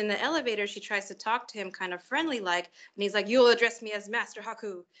she's in the elevator, she tries to talk to him kind of friendly like, and he's like, "You'll address me as Master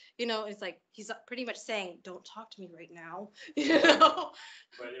Haku." It's like he's pretty much saying, "Don't talk to me right now." But she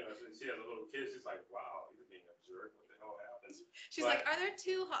has a little kid. She's like, "Wow, you're being a jerk. What the hell happened?" She's like, "Are there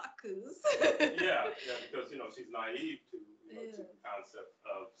two Hakus?" yeah, because she's naive to, to the concept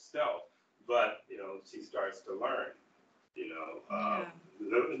of stealth, but she starts to learn.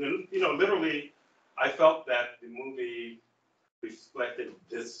 Literally, I felt that the movie reflected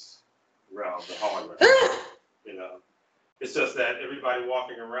this realm, the Hollywood realm. It's just that everybody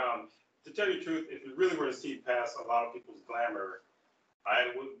walking around. To tell you the truth, if you really were to see past a lot of people's glamour,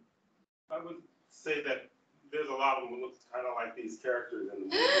 I would say that there's a lot of them who look kind of like these characters in the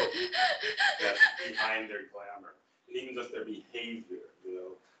movie that's behind their glamour, and even just their behavior.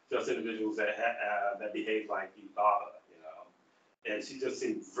 Just individuals that that behave like Baba. And she just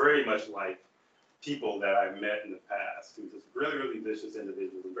seemed very much like people that I've met in the past, who just really, really vicious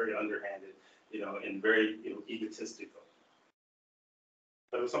individuals and very underhanded, and very, egotistical.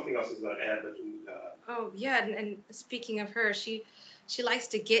 But there was something else I was going to add, but oh yeah, and speaking of her, she likes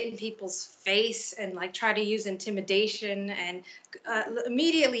to get in people's face and like try to use intimidation and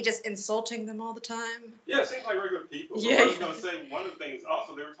immediately just insulting them all the time. Yeah, it seems like regular people. Yeah. I was going to say one of the things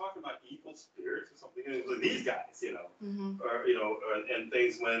also, they were talking about evil spirits or something, these guys, Mm-hmm. or and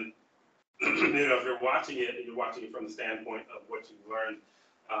things when if you're watching it and you're watching it from the standpoint of what you learned,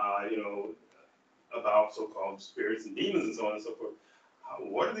 about so-called spirits and demons and so on and so forth.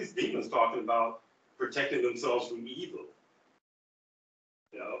 What are these demons talking about protecting themselves from evil?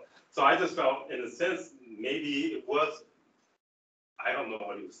 So I just felt, in a sense, maybe it was, I don't know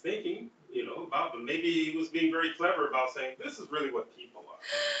what he was thinking, about, but maybe he was being very clever about saying, this is really what people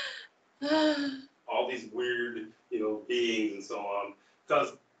are. All these weird, beings and so on.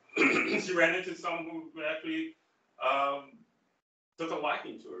 Because she ran into someone who actually took a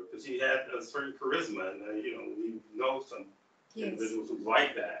liking to her, because she had a certain charisma, and we know some individuals who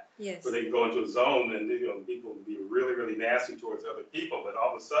like that. Yes. Where they can go into a zone and people will be really, really nasty towards other people, but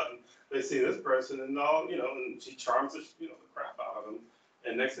all of a sudden they see this person and and she charms the crap out of them.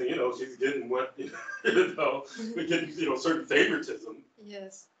 And next thing you know, she's getting what we're getting certain favoritism.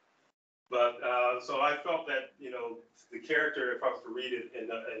 Yes. But so I felt that the character, if I was to read it in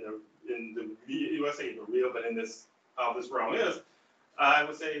the I say the real, but in this how this realm is, I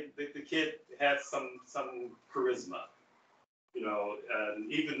would say the kid had some charisma. You know,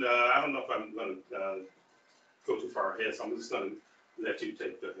 and even I don't know if I'm going to go too far ahead, so I'm just going to let you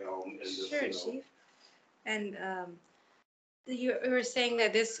take the helm and just, Sure, you know. Chief. And you were saying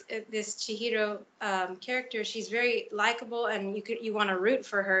that this Chihiro character, she's very likable, and you want to root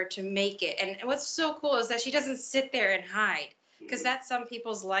for her to make it. And what's so cool is that she doesn't sit there and hide, because that's some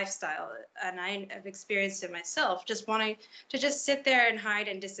people's lifestyle, and I have experienced it myself. Just wanting to just sit there and hide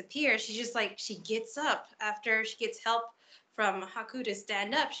and disappear. She's just like, she gets up after she gets help from Haku to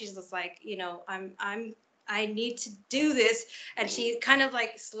stand up. She's just like, I need to do this, and she kind of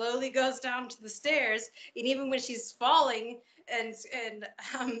like slowly goes down to the stairs, and even when she's falling, and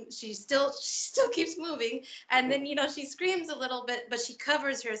she still keeps moving, and then she screams a little bit, but she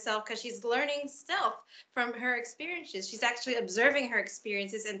covers herself because she's learning stealth from her experiences. She's actually observing her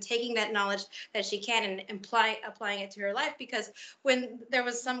experiences and taking that knowledge that she can and applying it to her life, because when there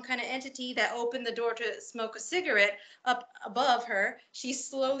was some kind of entity that opened the door to smoke a cigarette up above her, she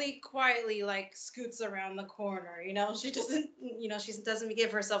slowly, quietly, like, scoots around the corner. She doesn't, she doesn't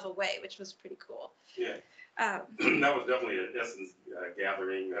give herself away, which was pretty cool. Yeah. That was definitely an essence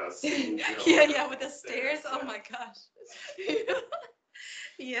gathering scene. yeah, with the stairs. Oh my gosh.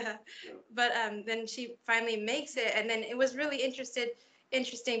 Yeah. But then she finally makes it, and then it was really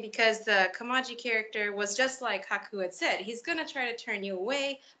interesting because the Kamaji character was just like Haku had said. He's gonna try to turn you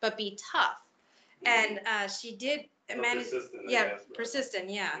away, but be tough. And she did manage. Persistent, Yeah, guess, right? persistent.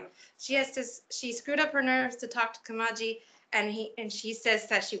 Yeah. She screwed up her nerves to talk to Kamaji, and she says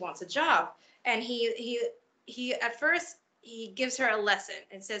that she wants a job, and he at first he gives her a lesson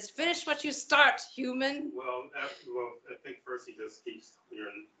and says, "Finish what you start, human." Well, I think first he just keeps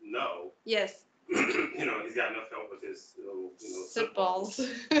hearing no. Yes. He's got enough help with his soot balls.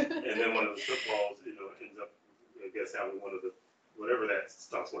 And then one of the soot balls, ends up, I guess, having one of the, whatever that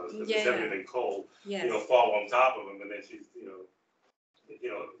stuff was, because it's everything cold, Yes. fall on top of him, and then she's,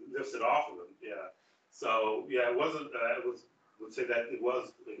 lifts it off of him. Yeah. So, yeah, it wasn't, would say that it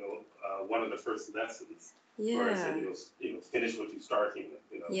was, one of the first lessons. Yeah. Where I said, finish what you start,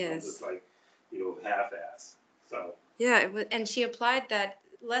 Yes. just like, half-ass. So. Yeah, and she applied that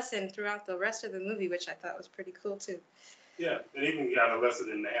lesson throughout the rest of the movie, which I thought was pretty cool too. Yeah, and even got a lesson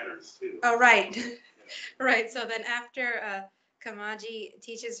in manners too. Oh, right. Right. So then after Kamaji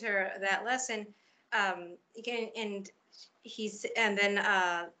teaches her that lesson, and then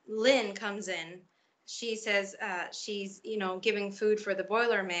Lynn comes in. She says she's giving food for the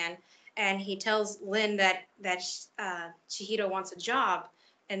boiler man, and he tells Lynn that Chihiro wants a job,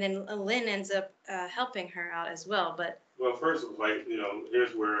 and then Lynn ends up helping her out as well. But well, first it was like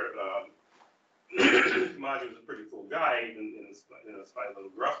here's where Kamaji was a pretty cool guy, even in spite of a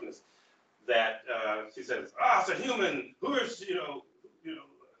little gruffness. That she says, it's a human. Who is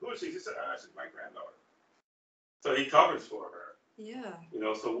who is she? She said, she's my granddaughter. So he covers for her. Yeah.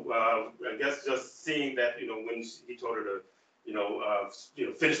 So I guess just seeing that, when he told her to,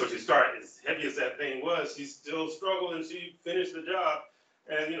 finish what you start, as heavy as that thing was, she still struggled and she finished the job.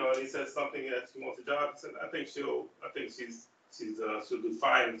 And, and he said something that she wants a job. He said, I think she'll do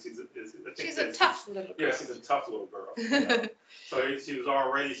fine. She's a tough little girl. Yeah, she's a tough little girl. So she was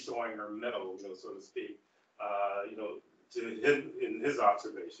already showing her mettle, so to speak, in his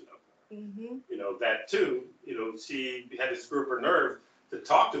observation of her. Mm-hmm. That too, she had to screw up her nerve to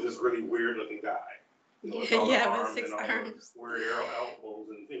talk to this really weird looking guy. With 6 arms. Weird elbows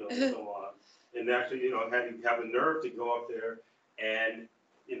and, so on. And actually, had to have the nerve to go up there and,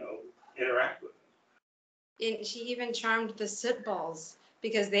 interact with him. And she even charmed the soot balls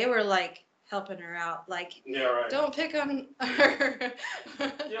because they were like helping her out. Like, yeah, right. Don't pick on her. Yeah,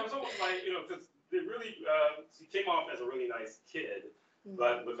 it was almost like, because they really, she came off as a really nice kid,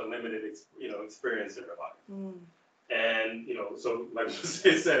 but with a limited, experience in her life. Mm. And, so like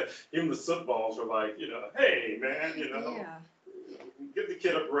they said, even the soot balls were like, hey, man, yeah. Give the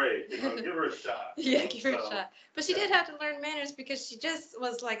kid a break, give her a shot. Yeah, give her a shot. But she did have to learn manners because she just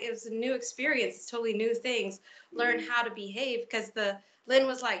was like, it was a new experience, totally new things, learn how to behave, because Lynn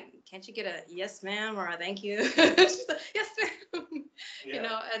was like, can't you get a yes, ma'am, or a thank you? She's like, yes, ma'am.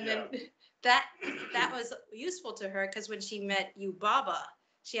 And then that was useful to her, because when she met Yubaba,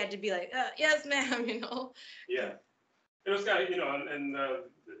 she had to be like, yes, ma'am, Yeah. It was kind of,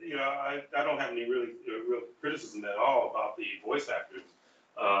 I don't have any real criticism at all about the voice actors,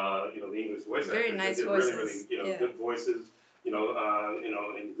 the English voice actors. Very nice they did voices. Really, good voices,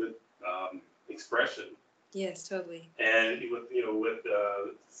 and good expression. Yes, totally. And with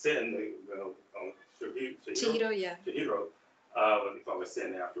Sin, Chihiro, yeah. Chihiro, what they call it,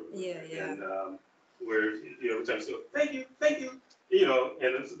 Sin afterwards. Yeah, yeah. And where, every time she goes, thank you,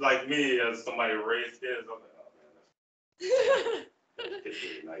 and it's like me as somebody raised kids, I'm like, Kid's a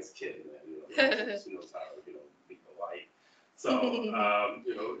really nice kid, man. She knows how to, be polite. So,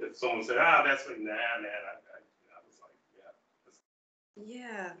 if someone said, that's like, nah, man, I was like,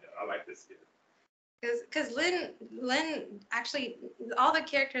 Yeah. I like this kid. Because Lynn actually, all the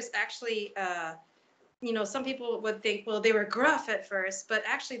characters actually, some people would think, well, they were gruff at first, but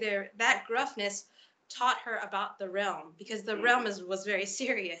actually that gruffness taught her about the realm, because the realm was very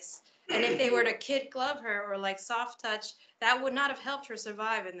serious. And if they were to kid glove her or like soft touch, that would not have helped her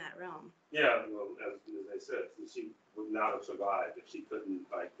survive in that realm. Yeah, well, as I said, she would not have survived if she couldn't,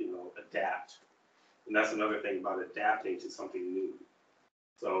 adapt. And that's another thing about adapting to something new.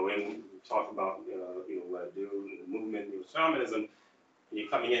 So when we talk about, what I do in the movement, shamanism, when you're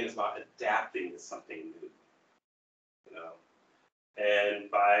coming in, it's about adapting to something new. And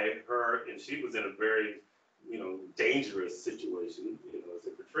by her, and she was in a very, dangerous situation, as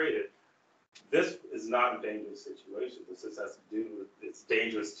they portrayed it. This is not a dangerous situation. This just has to do with, it's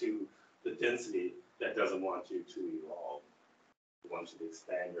dangerous to the density that doesn't want you to evolve, wants you to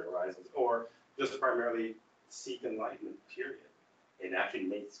expand your horizons, or just primarily seek enlightenment, period, and actually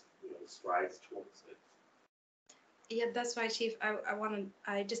make, strides towards it. Yeah, that's why, Chief,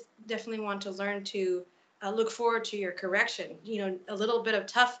 I just definitely want to learn to look forward to your correction. A little bit of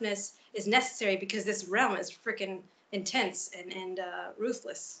toughness is necessary because this realm is freaking intense and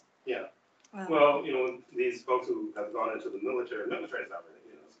ruthless. Yeah. Well, these folks who have gone into the military is not really,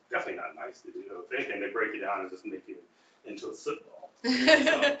 it's definitely not nice to do. If anything, they break you down and just make you into a football.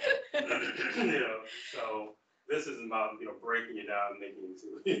 So this isn't about, breaking you down and making you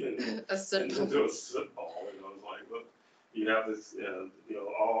into a football. It's like, look, you have this,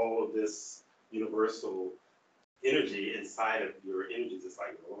 all of this universal energy inside of your energies. It's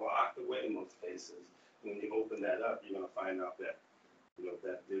like locked away in most cases. When you open that up, you're going to find out that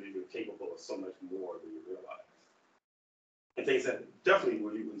that you're capable of so much more than you realize. And things that definitely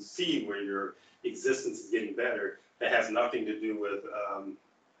where you can see where your existence is getting better, that has nothing to do with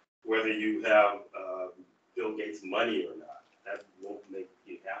whether you have Bill Gates' money or not. That won't make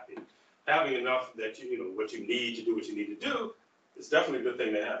you happy. Having enough that what you need to do what you need to do is definitely a good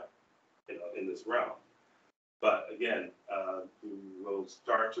thing to have, in this realm. But again, you will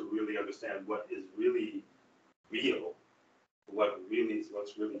start to really understand what is really real, what's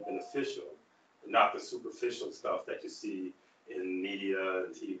really beneficial, not the superficial stuff that you see in media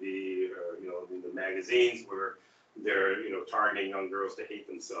and TV or in the magazines where they're targeting young girls to hate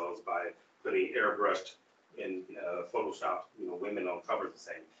themselves by putting airbrushed and photoshopped women on covers and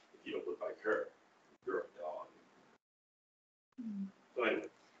saying, if you don't look like her, you're a dog. So anyway.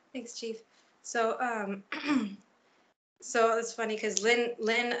 Thanks, Chief. So so it's funny because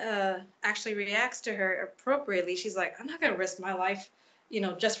Lynn actually reacts to her appropriately. She's like, I'm not gonna risk my life,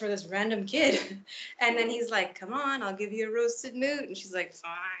 just for this random kid. And then he's like, come on, I'll give you a roasted newt. And she's like,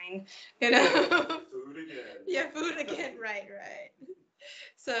 fine, Food again. Yeah, food again. Right.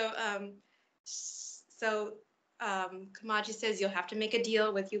 So Kamaji says you'll have to make a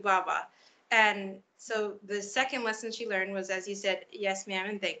deal with Yubaba. And so the second lesson she learned was, as you said, yes, ma'am,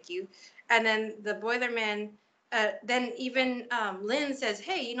 and thank you. And then the Boilerman, then even Lynn says,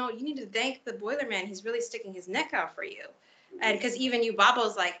 hey, you need to thank the Boilerman. He's really sticking his neck out for you. And because even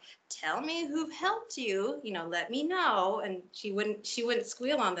Yubaba's like, tell me who helped you, let me know. And she wouldn't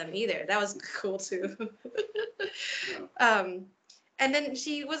squeal on them either. That was cool too. And then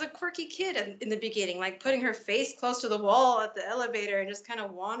she was a quirky kid in the beginning, like putting her face close to the wall at the elevator and just kind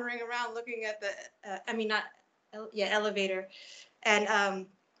of wandering around looking at the, elevator.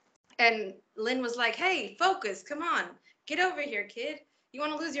 And Lynn was like, hey, focus, come on, get over here, kid. You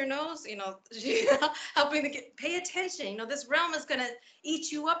want to lose your nose? Helping the kid, pay attention. This realm is going to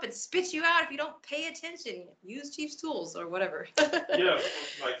eat you up and spit you out if you don't pay attention. Use Chief's tools or whatever. Yeah,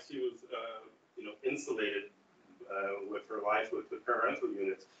 like she was, insulated with her life with the parental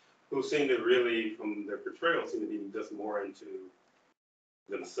units, who seem to really, from their portrayal, seem to be just more into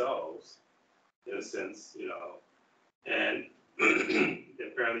themselves, in a sense, and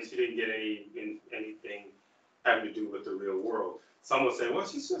apparently she didn't get anything having to do with the real world. Some would say, well,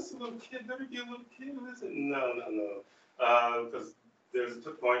 she's just a little kid, better be a little kid, isn't it? No. Because there's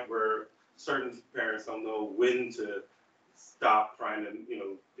a point where certain parents don't know when to stop trying to,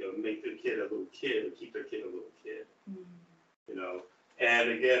 make their kid a little kid or keep their kid a little kid. And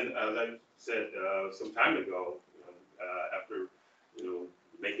again, as I said some time ago, after,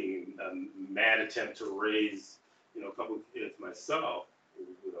 making a mad attempt to raise, a couple of kids myself,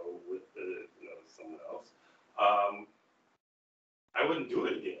 with someone else, I wouldn't do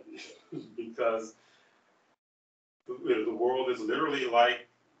it again because the world is literally like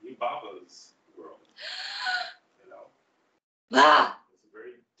Yubaba's world. Ah! It's a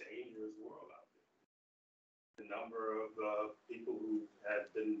very dangerous world out there. The number of people who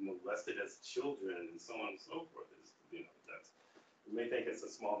have been molested as children and so on and so forth is, that's, you may think it's a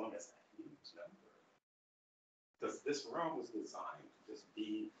small number, it's a huge number. Because this realm was designed to just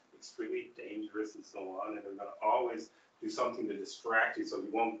be extremely dangerous and so on, and they're going to always do something to distract you so you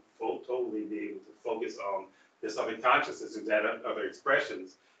won't totally be able to focus on this other consciousness and that other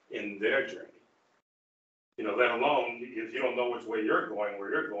expressions in their journey. Let alone if you don't know which way you're going, where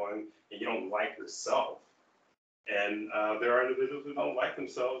you're going, and you don't like yourself. And there are individuals who don't like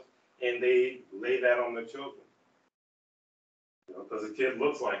themselves, and they lay that on their children. Because a kid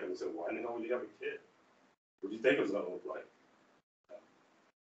looks like them. So why in the hell would you have a kid? What do you think it's going to look like?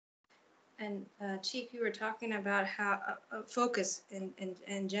 And Chief, you were talking about how focus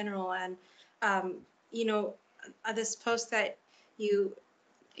in general, and this post that you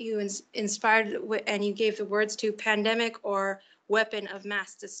inspired and you gave the words to pandemic or weapon of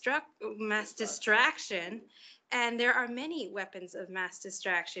mass distraction. And there are many weapons of mass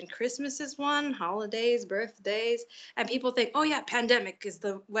distraction. Christmas is one, holidays, birthdays, and people think, oh yeah, pandemic is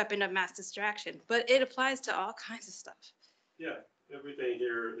the weapon of mass distraction, but it applies to all kinds of stuff. Yeah, everything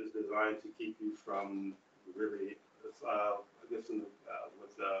here is designed to keep you from really, I guess with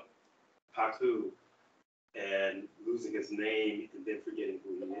Haku, and losing his name and then forgetting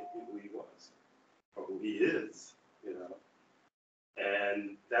who he was or who he is,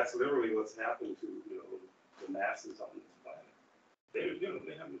 And that's literally what's happened to, the masses on this planet. They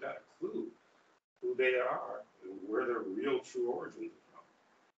haven't got a clue who they are and where their real true origins are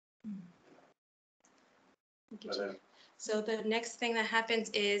from. So the next thing that happens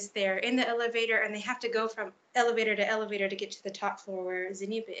is they're in the elevator and they have to go from elevator to elevator to get to the top floor where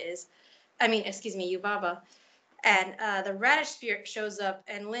Zeniba is. Yubaba. And the radish spirit shows up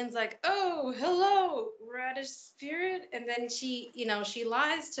and Lynn's like, oh, hello, radish spirit. And then she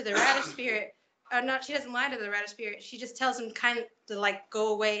lies to the radish spirit. She doesn't lie to the radish spirit. She just tells him kind of to like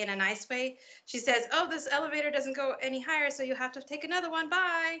go away in a nice way. She says, oh, this elevator doesn't go any higher, so you have to take another one,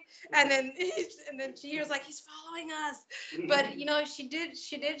 bye. And then she hears like, he's following us. But, she did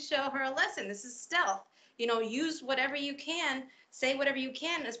show her a lesson. This is stealth. Use whatever you can, say whatever you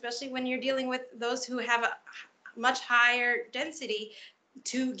can, especially when you're dealing with those who have a much higher density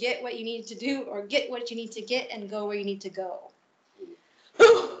to get what you need to do or get what you need to get and go where you need to go.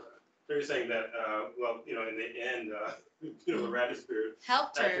 So you're saying that, in the end, the radish spirit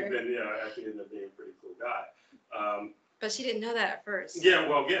helped her. Actually ended up being a pretty cool guy. But she didn't know that at first. Yeah,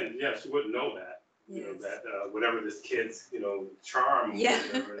 well, again, she wouldn't know that. Yes. That whatever this kid's, charm, yeah.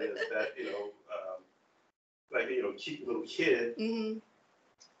 whatever it is, that, cute little kid. Mm-hmm.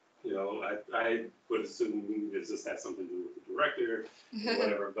 I would assume this just has something to do with the director or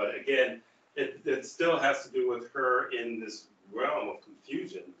whatever. But again, it still has to do with her in this realm of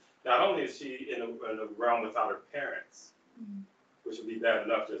confusion. Not only is she in a realm without her parents, which would be bad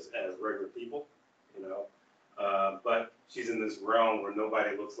enough just as regular people, but she's in this realm where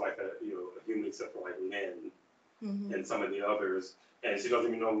nobody looks like a human except for like Lynn and some of the others, and she doesn't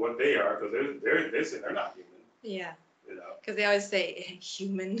even know what they are because they say they're not human. Yeah. Because they always say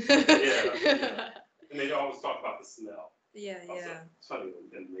human. yeah. And they always talk about the smell. Yeah, also, yeah. It's funny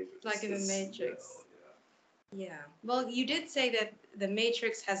in the Matrix. Like in the Matrix. Smell, yeah. Well, you did say that the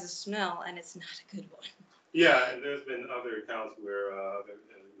Matrix has a smell, and it's not a good one. Yeah, and there's been other accounts where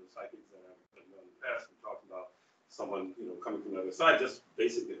psychics that I've known in the past have talked about someone, coming from the other side, just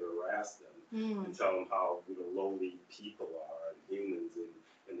basically harass them and tell them how lowly people are and humans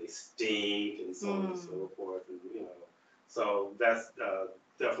and they stink and so on and so forth, and so that's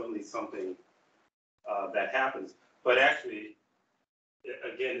definitely something that happens. But actually,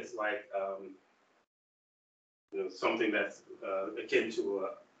 again, it's like something that's akin to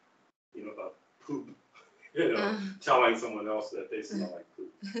a poop, telling someone else that they smell like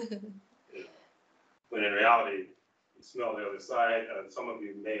poop. When in reality, you smell the other side. Some of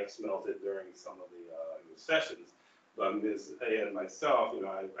you may have smelled it during some of the sessions, but Mrs.A and myself,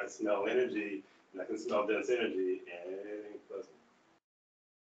 I smell energy, and I can smell dense energy, and it ain't pleasant.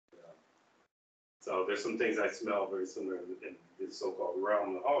 So there's some things I smell very similar in the so-called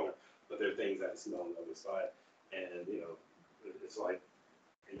realm of the hologram, but there are things I smell on the other side, and it's like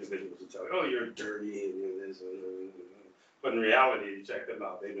individuals will tell you, "Oh, you're dirty," and you're this, but in reality, you check them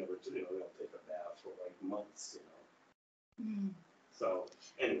out, they never, they don't take a bath for like months, So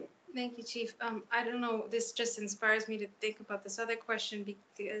anyway. Thank you, Chief. I don't know. This just inspires me to think about this other question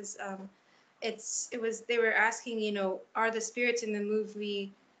because they were asking, are the spirits in the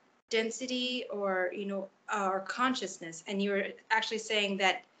movie density or or consciousness? And you were actually saying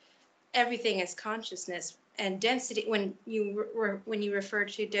that everything is consciousness, and density, when you refer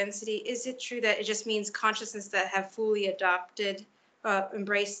to density, is it true that it just means consciousness that have fully adopted,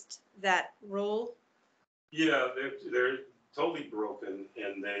 embraced that role? Yeah, they're totally broken,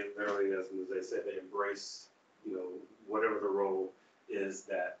 and they literally, as they said, they embrace, whatever the role is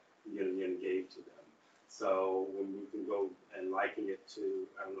that yin gave to them. So when we can go and liken it to,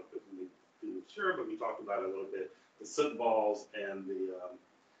 I don't know if it's sure, but we talked about it a little bit, the soot balls and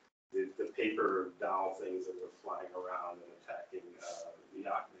the paper doll things that were flying around and attacking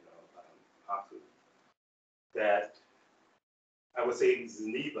Haku. That I would say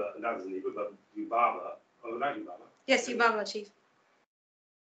not Zeniba, but Yubaba. Oh, not Yubaba. Yes, Yubaba, Chief.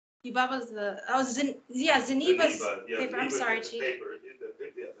 Yubaba's Zeniba's Yeah, paper. I'm sorry, the Chief. Paper,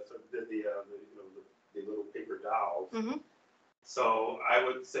 that's what the little paper dolls. Mm-hmm. So I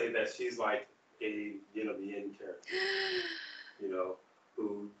would say that she's like a the yin character,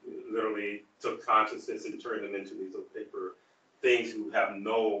 who literally took consciousness and turned them into these little paper things who have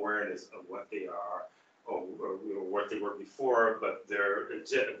no awareness of what they are or what they were before, but their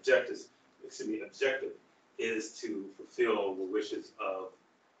objective is to fulfill the wishes of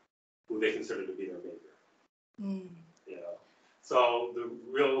who they consider to be their maker. Mm. So the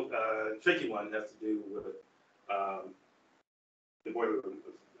real tricky one has to do with the boy with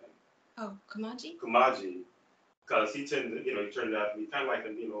Kamaji? Kamaji, because he turned out to be kind of like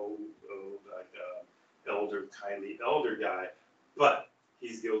kindly elder guy, but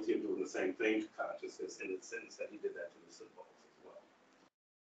he's guilty of doing the same thing to consciousness in the sense that he did that to the symbols as well.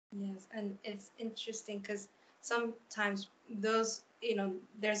 Yes, and it's interesting because sometimes those,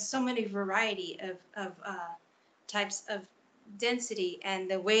 there's so many variety of types of density and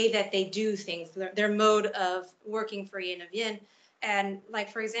the way that they do things, their mode of working for yin of yin. And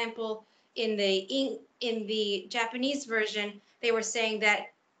like, for example, in the Japanese version, they were saying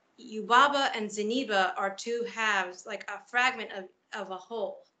that Yubaba and Zeniba are two halves, like a fragment of a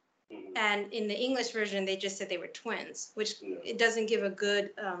whole. Mm-hmm. And in the English version, they just said they were twins, which it doesn't give a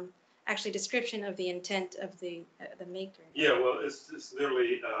good actually description of the intent of the maker. Yeah, well, it's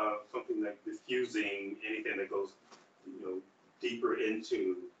literally something like diffusing anything that goes, deeper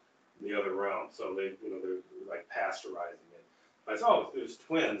into the other realm. So they're like pasteurizing it. But there's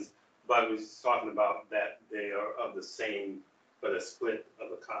twins, but we're just talking about that they are of the same, but a split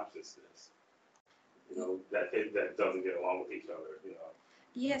of a consciousness. That doesn't get along with each other.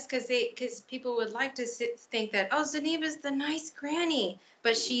 Yes, because people would like to think that, Zeniba's the nice granny,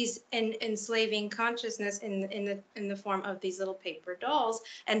 but she's enslaving consciousness in the form of these little paper dolls,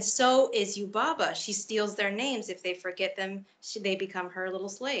 and so is Yubaba. She steals their names. If they forget them, they become her little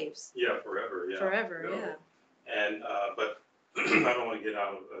slaves. Yeah, forever. Yeah. Forever. Yeah. And but I don't want to get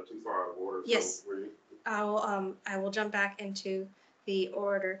too far out of order. Yes. So I will jump back into the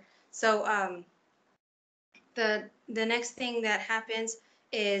order. So the next thing that happens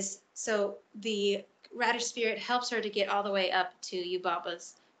is, so the radish spirit helps her to get all the way up to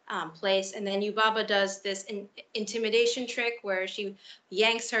Yubaba's place, and then Yubaba does this intimidation trick where she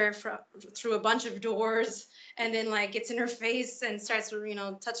yanks her through a bunch of doors, and then like gets in her face and starts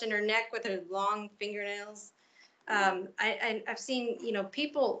touching her neck with her long fingernails. I've seen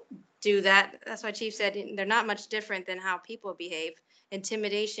people do that. That's why Chief said they're not much different than how people behave.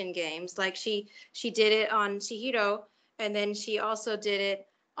 Intimidation games, like she did it on Chihiro, and then she also did it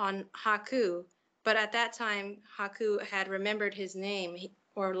on Haku. But at that time, Haku had remembered his name,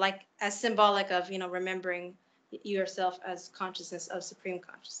 or like as symbolic of remembering yourself as consciousness of supreme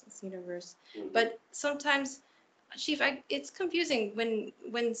consciousness universe. Mm-hmm. But sometimes, Chief, it's confusing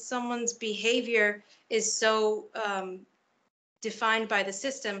when someone's behavior is so defined by the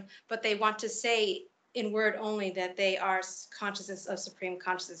system, but they want to say in word only that they are consciousness of supreme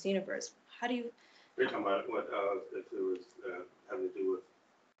consciousness universe. How do you? You're talking about what if it was having to do with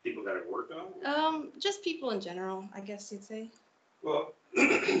people that I worked on? Just people in general, I guess you'd say. Well,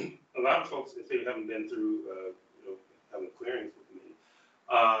 a lot of folks, if they haven't been through, having clearings with me,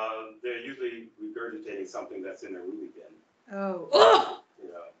 they're usually regurgitating something that's in their root again. Oh.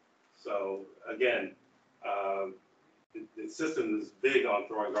 So again, the system is big on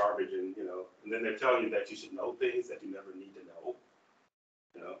throwing garbage and then they're telling you that you should know things that you never need to know.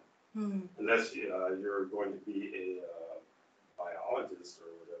 Unless you're going to be a biologist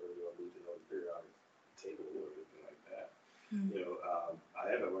or whatever, you don't need to know the periodic table or anything like that. I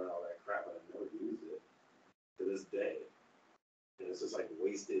had to learn all that crap and I never used it to this day. And it's just like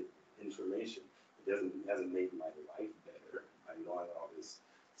wasted information. It hasn't made my life better. I know all this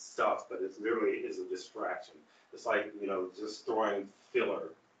stuff, but it literally is a distraction. It's like just throwing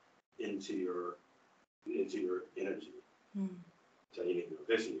filler into your energy. So you need to know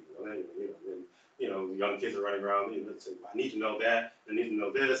this, you need to know that, young kids are running around, say, I need to know that, I need to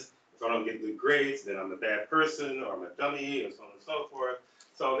know this. If I don't get good grades, then I'm a bad person, or I'm a dummy, and so on and so forth.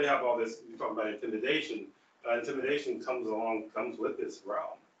 So they have all this, you talk about intimidation. Intimidation comes with this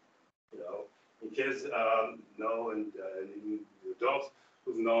realm, And kids know, and even adults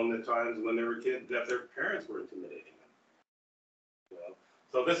who've known the times when they were kids that their parents were intimidating them.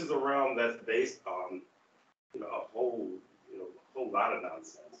 So this is a realm that's based on, a whole lot of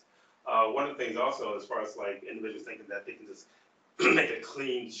nonsense. One of the things also, as far as like individuals thinking that they can just make a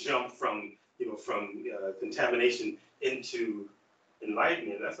clean jump from contamination into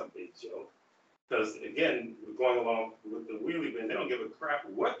enlightenment, that's a big joke. Because again, going along with the wheelie bin, they don't give a crap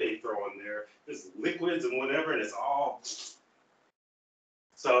what they throw in there. There's liquids and whatever, and it's all.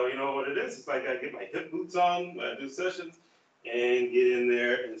 So you know what it is? It's like I get my hip boots on when I do sessions and get in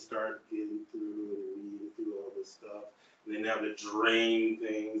there and start getting through and weeding through all this stuff. And then have to drain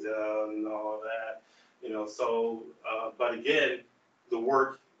things out and all that. So, but again, the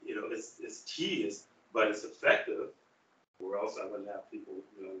work, it's tedious, but it's effective. Or else I wouldn't have people,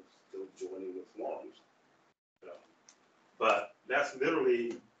 still joining the forums. But that's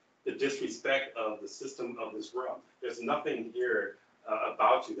literally the disrespect of the system of this realm. There's nothing here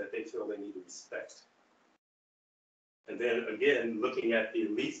about you that they feel they need to respect. And then again, looking at the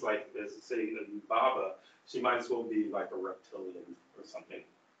elites, like as I say, Baba, she might as well be like a reptilian or something.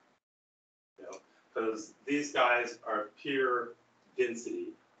 Because these guys are pure density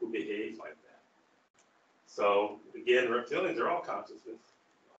who behave like that. So again, reptilians are all consciousness.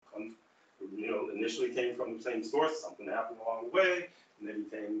 Initially came from the same source, something happened along the way, and then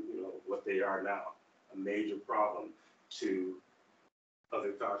became, what they are now, a major problem to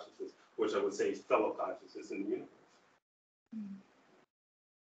other consciousness, which I would say is fellow consciousness in the universe.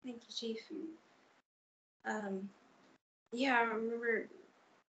 Thank you, Chief. Yeah, I remember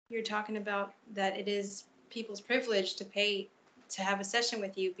you're talking about that it is people's privilege to pay to have a session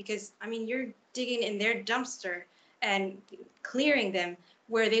with you because, you're digging in their dumpster and clearing them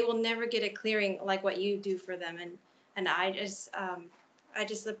where they will never get a clearing like what you do for them. And I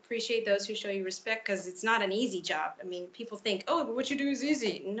just appreciate those who show you respect because it's not an easy job. People think, oh, but what you do is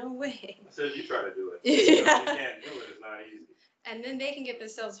easy. No way. I said, you try to do it. Yeah. You can't do it. It's not easy. And then they can get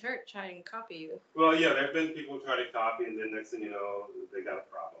themselves hurt trying to copy you. Well, yeah, there have been people who try to copy, and then next thing you know, they got a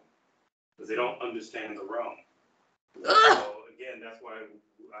problem because they don't understand the realm. So again, that's why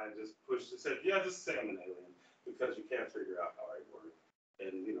I just pushed and said, yeah, just say I'm an alien because you can't figure out how I work.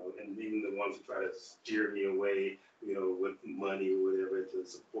 And and even the ones who try to steer me away, with money or whatever to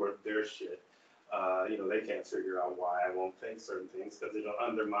support their shit, they can't figure out why I won't take certain things because it'll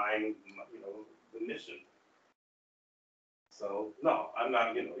undermine, the mission. So no, I'm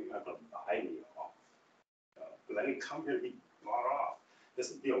not. You're not gonna buy me off because I didn't come here to be bought off. This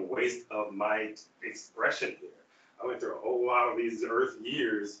would be a waste of my expression here. I went through a whole lot of these Earth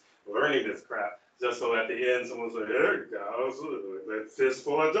years learning this crap, just so at the end someone's like, "There you go, that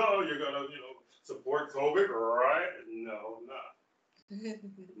fistful of dough. You're gonna, support COVID, right?" No, not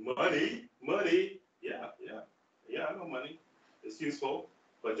money. Yeah. I know money. It's useful,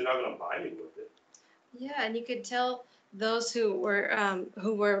 but you're not gonna buy me with it. Yeah, and you could tell those who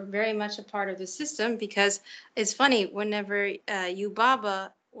were very much a part of the system because it's funny whenever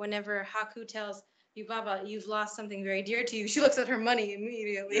whenever Haku tells Yubaba you've lost something very dear to you, she looks at her money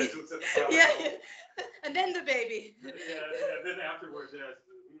immediately. Yeah, she looks at the flower. Yeah. And then the baby. Yeah, and then afterwards,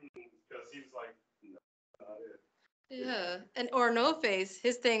 because he was like, no, not it. Yeah, and or No Face,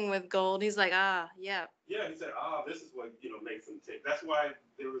 his thing with gold, he's like, yeah. Yeah, he said, this is what, makes him tick. That's why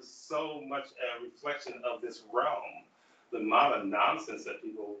there was so much reflection of this realm, the amount of nonsense that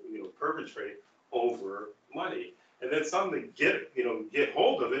people, perpetrate over money. And then some that get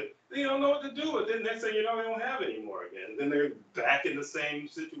hold of it, they don't know what to do with it. Then next thing you know, they don't have it anymore again. Then they're back in the same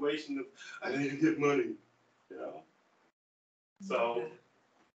situation of, I need to get money, So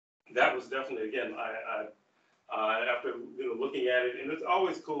that was definitely, again, I after looking at it, and it's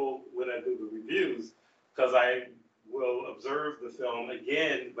always cool when I do the reviews because I will observe the film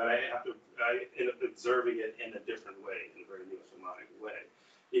again, but I end up observing it in a different way, in a very Neo Shamanic way.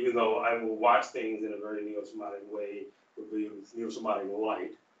 Even though I will watch things in a very Neo Shamanic way with the Neo Shamanic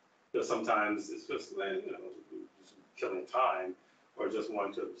light, because sometimes it's just just killing time or just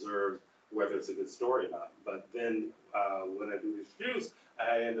wanting to observe whether it's a good story or not. But then when I do these reviews,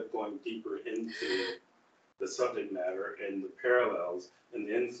 I end up going deeper into the subject matter and the parallels and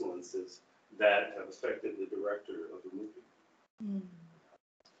the influences that have affected the director of the movie.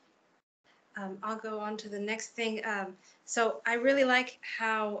 I'll go on to the next thing. So I really like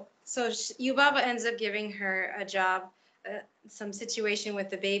how, Yubaba ends up giving her a job some situation with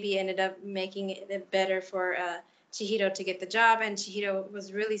the baby ended up making it better for Chihiro to get the job, and Chihiro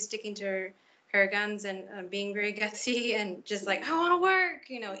was really sticking to her guns and being very gutsy and just like, I want to work,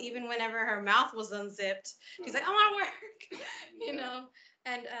 you know, even whenever her mouth was unzipped, she's like, I want to work, you know.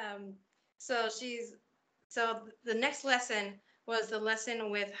 And so the next lesson was the lesson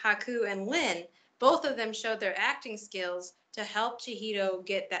with Haku and Lin. Both of them showed their acting skills to help Chihiro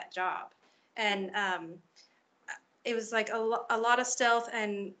get that job. And it was like a lot of stealth.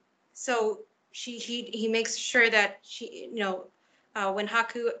 And so he makes sure that she, you know, when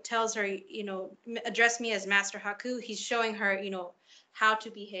Haku tells her, you know, address me as Master Haku, he's showing her, you know, how to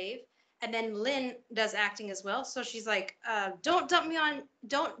behave. And then Lin does acting as well. So she's like, don't dump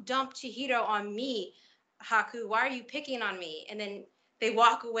Chihiro on me, Haku. Why are you picking on me? And then they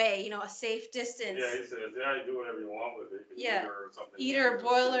walk away, you know, a safe distance. Yeah, he says, yeah, you do whatever you want with it. You can Yeah. eat her or something. Eat her,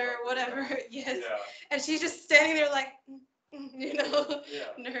 boil her, whatever. Yes. Yeah. And she's just standing there like, you know, Yeah.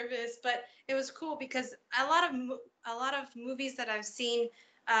 nervous. But it was cool because a lot of movies that I've seen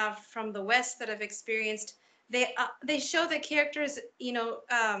from the West that I've experienced, they show the characters, you know,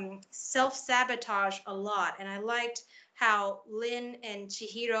 self-sabotage a lot. And I liked how Lin and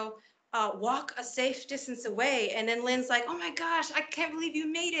Chihiro walk a safe distance away, and then Lin's like, "Oh my gosh, I can't believe you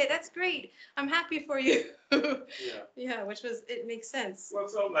made it. That's great. I'm happy for you." Yeah. Yeah, it makes sense. Well,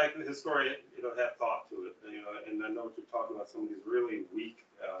 so like the historian, you know, had thought to it, you know, and I know what you're talking about, some of these really weak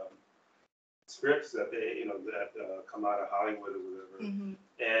scripts that they, you know, that come out of Hollywood or whatever, Mm-hmm.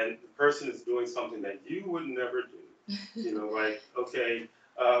 and the person is doing something that you would never do. You know, like, okay,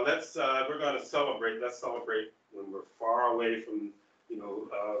 we're going to celebrate. Let's celebrate when we're far away from,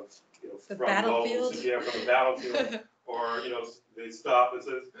 The from battlefield. Lowe's, yeah, from the battlefield, or you know, they stop and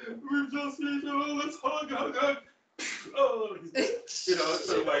says, "We're just, you know, let's hug." Oh, you know,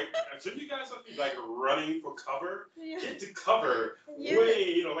 so like, shouldn't you guys be like running for cover? Yeah. Get to cover Yeah.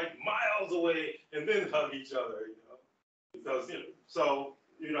 way, you know, like miles away, and then hug each other, you know, because you know. So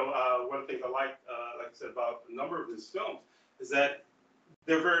you know, one of the things I like I said about a number of his films, is that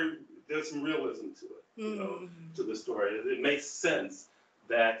there's some realism to it, you know, to the story. It makes sense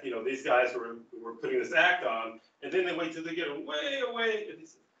that, you know, these guys were putting this act on, and then they wait till they get way away, and they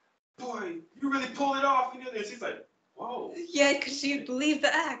say, "Boy, you really pulled it off." And she's like, "Whoa." Yeah, because she believed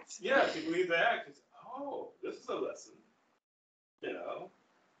the act. Yeah, she believed the act. She said, "Oh, this is a lesson." You know,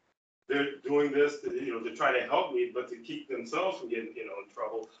 they're doing this to, you know, to try to help me, but to keep themselves from getting, you know, in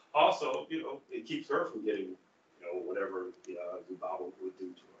trouble. Also, you know, it keeps her from getting, you know, whatever the Bible would do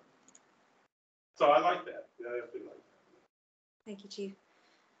to her. So I like that. Yeah, I definitely like that. Thank you, Chief.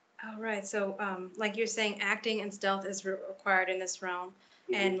 All right, so like you're saying, acting and stealth is required in this realm,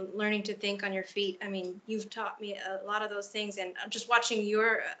 and learning to think on your feet. I mean, you've taught me a lot of those things, and just watching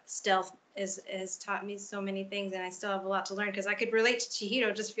your stealth has taught me so many things, and I still have a lot to learn, because I could relate to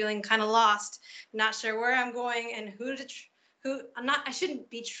Chihiro, just feeling kind of lost, not sure where I'm going and I shouldn't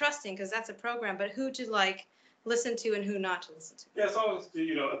be trusting, because that's a program, but who to like listen to and who not to listen to. Yeah, it's always to,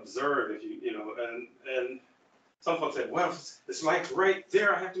 you know, observe, if you know, and some folks say, well, it's like right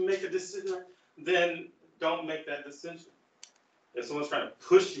there, I have to make a decision. Then don't make that decision. If someone's trying to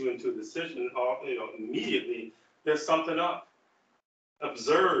push you into a decision, you know, immediately, there's something up.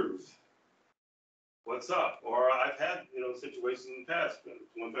 Observe what's up. Or I've had, you know, situations in the past when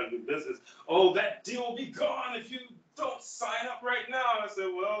someone trying to do business. Oh, that deal will be gone if you don't sign up right now. And I said,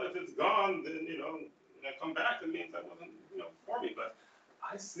 well, if it's gone, then, you know, when I come back, it means that wasn't, you know, for me. But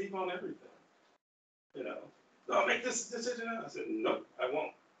I sleep on everything, you know. I'll make this decision now. I said, nope, I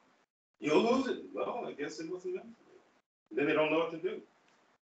won't. You'll lose it. Well, I guess it wasn't meant for me. Then they don't know what to do.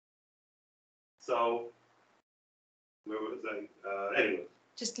 So, where was I? Anyway.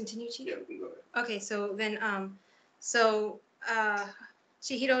 Just continue, Chief? Yeah, we can go ahead. Okay, so then,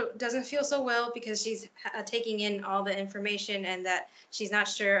 Chihiro doesn't feel so well because she's taking in all the information, and that she's not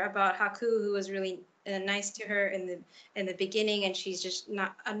sure about Haku, who was really nice to her in the beginning, and she's just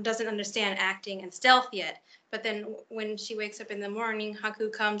not doesn't understand acting and stealth yet. But then when she wakes up in the morning,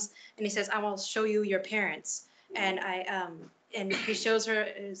 Haku comes and he says, "I will show you your parents," and and he shows her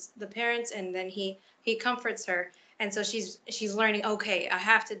the parents, and then he comforts her. And so she's learning, okay, I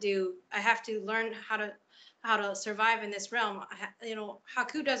have to learn how to survive in this realm. You know,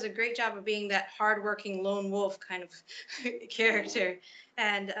 Haku does a great job of being that hardworking lone wolf kind of character.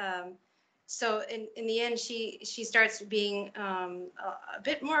 And so in the end, she starts being a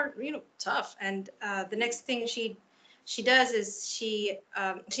bit more, you know, tough. And the next thing she does is she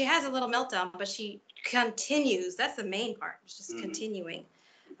has a little meltdown, but she continues. That's the main part. It's just continuing.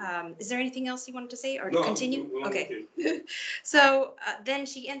 Is there anything else you wanted to say or No, continue? no, Okay. So then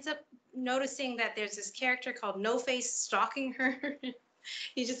she ends up noticing that there's this character called No Face stalking her.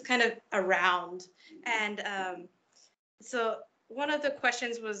 He's just kind of around. And so one of the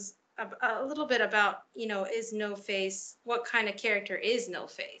questions was a little bit about, is No Face, what kind of character is No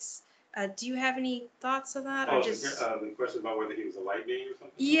Face? Do you have any thoughts of that? Or just the question about whether he was a light being or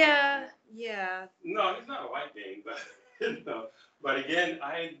something? Yeah. No, he's not a light being, but but again,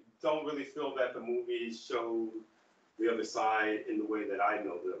 I don't really feel that the movie showed the other side in the way that I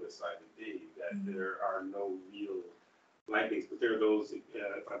know the other side to be. That there are no real light beings, but there are those.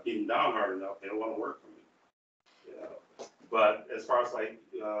 If I beat them down hard enough, they don't want to work for me. But as far as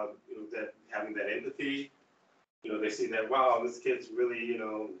that having that empathy, they see that, wow, this kid's really,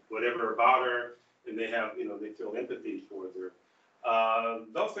 whatever about her, and they have, they feel empathy towards her.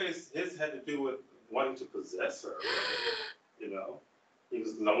 Dollface, his had to do with wanting to possess her. He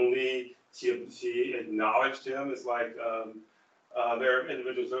was lonely. She acknowledged him. It's like there are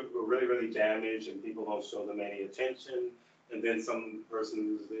individuals who are really, really damaged, and people don't show them any attention. And then some person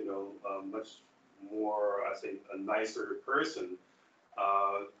who's, much more, I say, a nicer person,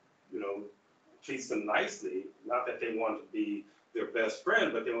 treats them nicely. Not that they want to be their best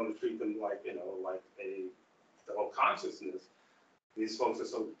friend, but they want to treat them like, like a fellow consciousness. These folks are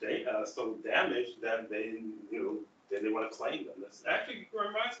so damaged that they, then they want to claim them. This actually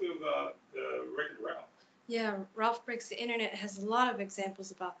reminds me of Rick and Ralph. Yeah, Ralph Breaks the Internet has a lot of examples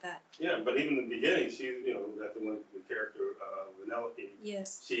about that. Yeah, but even in the beginning, she, that the character Vanellope.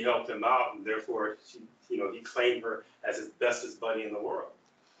 Yes. She helped him out, and therefore, he claimed her as his bestest buddy in the world.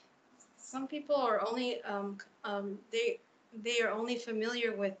 Some people are only they are only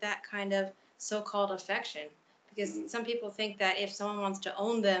familiar with that kind of so-called affection, because some people think that if someone wants to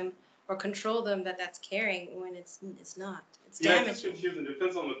own them or control them, that's caring, when it's not. It's damaging. It's confusing. It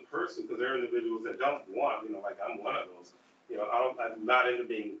depends on the person, because there are individuals that don't want, like I'm one of those. I'm not into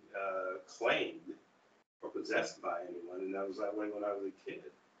being claimed or possessed by anyone, and that was that way when I was a kid.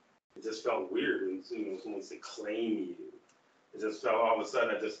 It just felt weird when someone said claim you. It just felt, all of a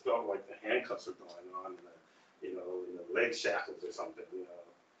sudden, I just felt like the handcuffs are going on, and the leg shackles or something.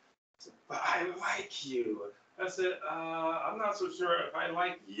 So, but I like you. I said, I'm not so sure if I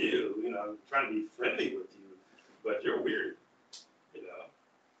like you. I'm trying to be friendly with you, but you're weird.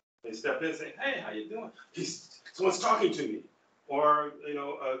 They step in and say, hey, how you doing? Someone's talking to me. Or,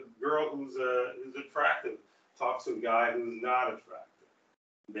 a girl who's attractive talks to a guy who's not attractive.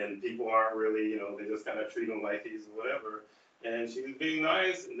 Then people aren't really, they just kind of treat him like he's whatever. And she was being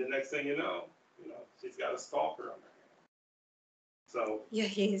nice, and the next thing you know, she's got a stalker on her hand. So yeah,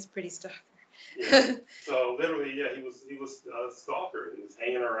 he is pretty stalker. Yeah. So literally, yeah, he was a stalker. He was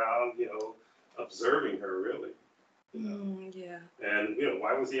hanging around, observing her really. Yeah. And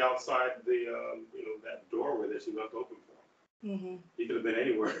why was he outside the that doorway that she left open for him? He could have been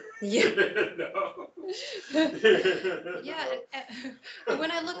anywhere. Yeah. No. Yeah.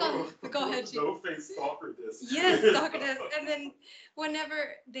 When I look on, go ahead. No face stalker this. Yes, stalker this. And then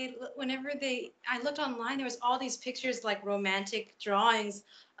whenever I looked online, there was all these pictures, like romantic drawings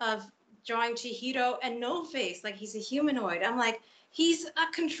of drawing Chihiro and No Face, like he's a humanoid. I'm like, he's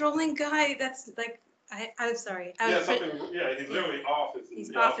a controlling guy. That's like, I'm sorry. He's literally off his.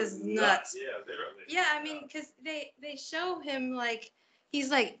 He's off his nuts. Yeah, literally. Yeah, I mean, because they show him like he's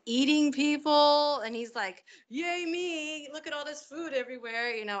like eating people, and he's like, yay me! Look at all this food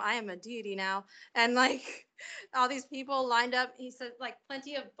everywhere. I am a deity now, and like all these people lined up. He said like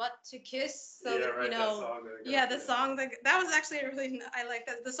plenty of butt to kiss. So yeah, right, that song the song that was actually I like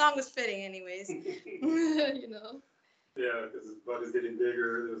that. The song was fitting, anyways. Yeah, because his butt is getting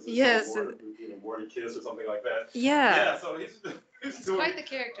bigger. Yes. More to kiss or something like that. Yeah. Yeah, so he's doing, quite the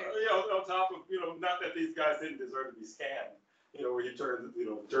character. On top of, not that these guys didn't deserve to be scammed, where he turned,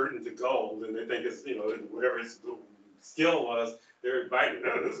 dirt into gold, and they think it's, whatever his skill was, they're invited,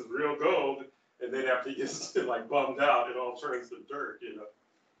 this is real gold, and then after he gets, like, bummed out, it all turns to dirt,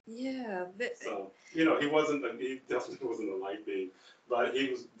 Yeah. So, he definitely wasn't a light being, but he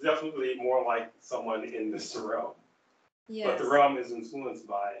was definitely more like someone in this realm. Yes. But the realm is influenced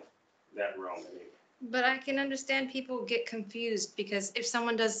by that realm anyway. But I can understand people get confused, because if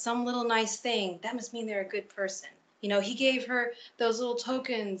someone does some little nice thing, that must mean they're a good person. He gave her those little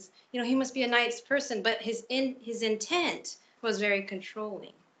tokens. He must be a nice person, but his intent was very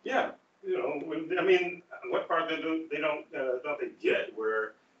controlling. Yeah, what part don't they get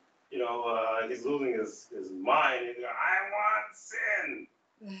where, he's losing his mind, and I want sin.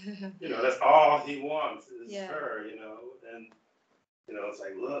 That's all he wants is her, and it's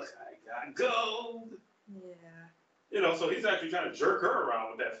like, look, I got gold. Yeah. So he's actually trying to jerk her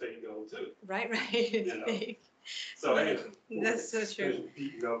around with that fake gold too. Right. It's You know. fake. So No, anyway, that's so true.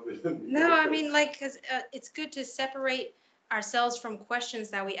 beating up with No, I mean, like, because it's good to separate ourselves from questions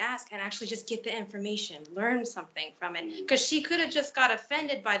that we ask and actually just get the information, learn something from it. Because she could have just got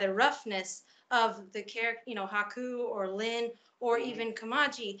offended by the roughness of the character, Haku or Lin or even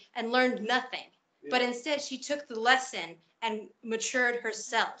Kamaji and learned nothing. But instead, she took the lesson and matured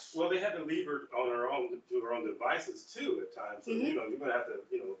herself. Well, they had to leave her on her own to do her own devices too at times. So you're gonna have to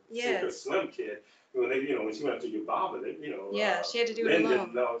sink or swim, kid. When when she went up to Yubaba, she had to do Lynn it alone.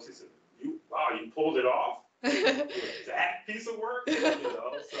 didn't know. She said, "You pulled it off. That piece of work."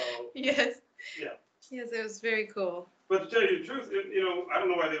 So Yes. Yeah. Yes, it was very cool. But to tell you the truth, I don't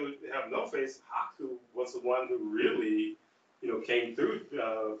know why they would have no face. Haku was the one who really, came through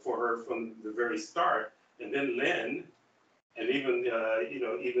for her from the very start, and then Lynn. And even, the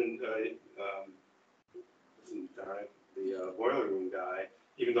boiler room guy,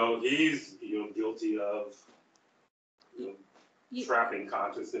 even though he's, guilty of, trapping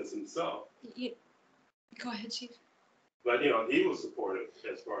consciousness himself. Go ahead, Chief. But, he was supportive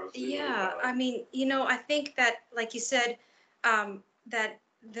as far as. I mean, I think that, like you said, that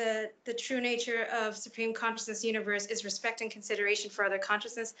the true nature of Supreme Consciousness Universe is respect and consideration for other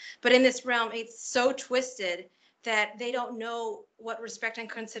consciousness. But in this realm, it's so twisted that they don't know what respect and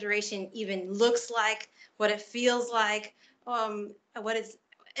consideration even looks like, what it feels like, what is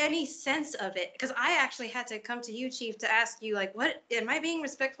any sense of it. Because I actually had to come to you, Chief, to ask you, like, what am I being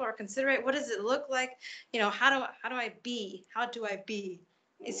respectful or considerate? What does it look like? How do I be? How do I be?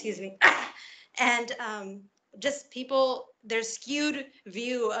 Excuse me. And just people, their skewed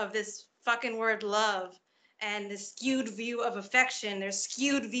view of this fucking word love, and the skewed view of affection, their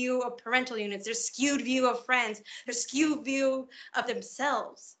skewed view of parental units, their skewed view of friends, their skewed view of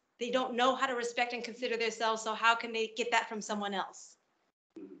themselves. They don't know how to respect and consider themselves, so how can they get that from someone else?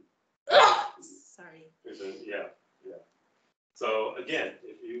 Sorry. Yeah. So again,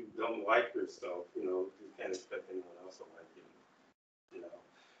 if you don't like yourself, you can't expect anyone else to like you.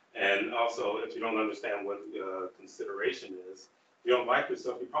 And also, if you don't understand what consideration is, if you don't like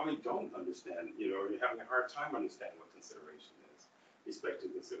yourself, you probably don't understand, or you're having a hard time understanding what consideration is, respect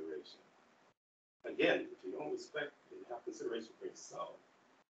and consideration. Again, if you don't respect and have consideration for yourself,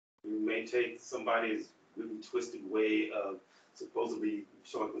 you may take somebody's really twisted way of supposedly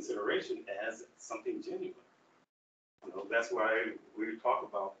showing consideration as something genuine. That's why we talk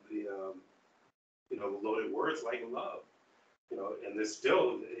about the loaded words like love. And there's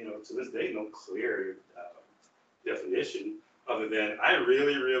still, to this day, no clear definition other than I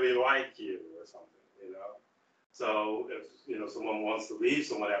really, really like you or something. So if someone wants to leave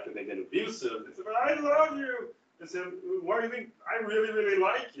someone after they've been abusive, they say, "But I love you." They say, "Why do you think I really, really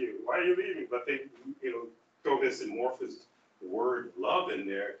like you? Why are you leaving?" But they, throw this amorphous word "love" in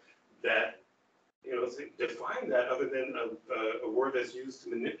there that define that other than a word that's used to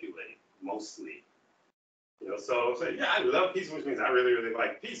manipulate mostly. So say, "Yeah, I love peace," which means I really, really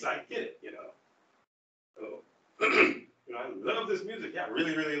like peace. I get it. So, I love this music. Yeah, I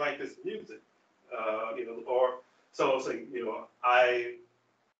really, really like this music. Or so it's like, I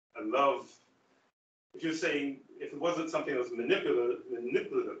love. If you're saying, if it wasn't something that was manipulative,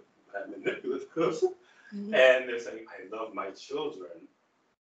 and they're saying, "I love my children,"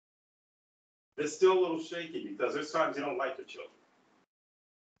 it's still a little shaky because there's times you don't like your children.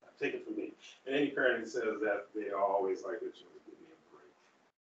 Take it from me. And any parent who says that they always like their children, give me a break.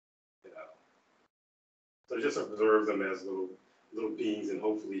 So just observe them as little beings, and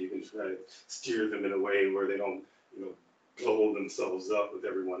hopefully you can try to steer them in a way where they don't, blow themselves up with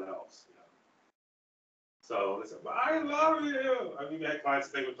everyone else. So they said, "But I love you." I mean, we had clients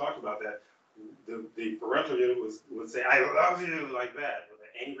that would talk about that. The parental unit would say, "I love you," like that, with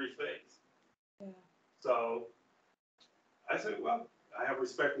an angry face. Yeah. So I said, "Well, I have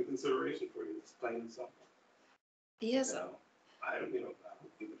respect and consideration for you. It's plain and simple." Yes. I don't think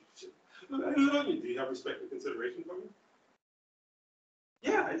you should. I love you. Do you have respect and consideration for me?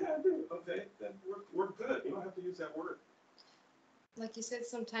 Yeah, I do. Okay, then we're good. You don't have to use that word. Like you said,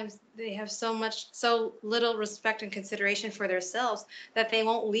 sometimes they have so little respect and consideration for themselves that they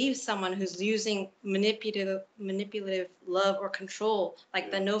won't leave someone who's using manipulative love or control, like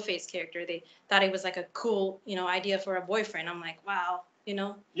the No Face character. They thought it was like a cool, idea for a boyfriend. I'm like, wow,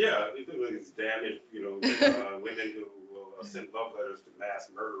 Yeah, it was damaged, women who will send love letters to mass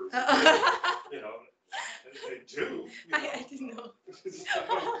murderers. They do. I didn't know.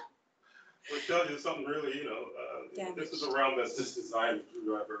 Which tells you something really, this is a realm that's just designed to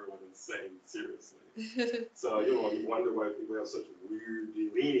drive everyone insane, seriously. So, you wonder why people have such weird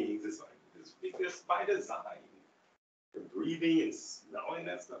leanings. It's like, it's by design. You're breathing and smelling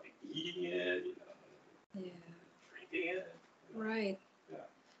that stuff, eating it, Yeah. drinking it. Right. Yeah.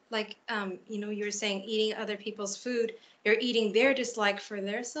 Like, you were saying eating other people's food, you're eating their dislike for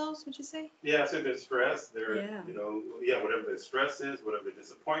themselves, would you say? Yeah, so their stress, their, Yeah. whatever their stress is, whatever their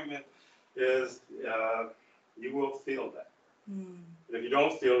disappointment is, you will feel that. Mm. And if you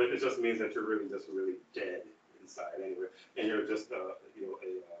don't feel it, it just means that you're really dead inside anyway, and you're just a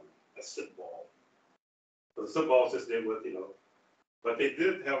soot ball. So the soot balls just did what but they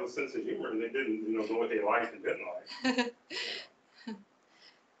did have a sense of humor, and they didn't know what they liked and didn't like.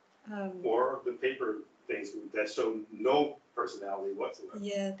 Or the paper things that showed no personality whatsoever.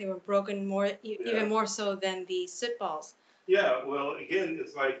 Yeah, they were broken more, even more so than the soot balls. Yeah, well, again,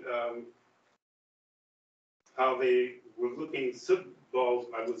 it's like how they were looking. Soot balls,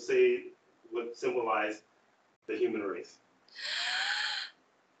 I would say, would symbolize the human race.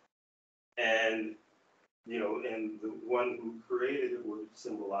 And and the one who created it would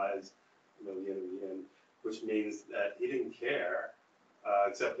symbolize, the yin, which means that he didn't care,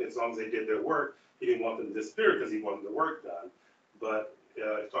 except as long as they did their work. He didn't want them to disappear because he wanted the work done. But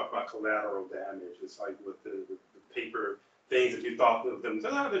talk about collateral damage. It's like with the paper things, if you thought of them,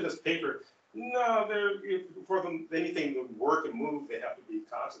 they're just paper. No, for them, anything to work and move, they have to be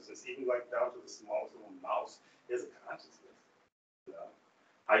consciousness. Even like down to the smallest little mouse is a consciousness.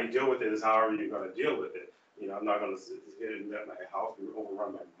 How you deal with it is however you're going to deal with it. I'm not going to sit here and let my house be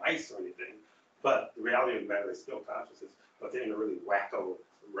overrun by mice or anything. But the reality of the matter is still consciousness, but they're in a really wacko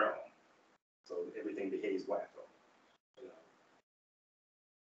realm. So everything behaves wacko.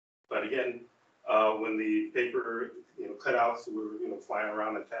 But again, when the paper cutouts were flying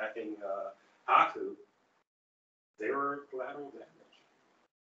around attacking Haku, they were collateral damage.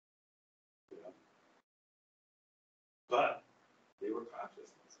 But they were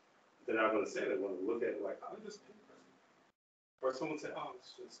consciousness. They're not going to say, they want to look at it like, oh, it's just paper. Or someone say, oh,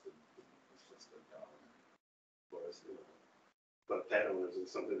 it's just a dog. Or it's, but pet owners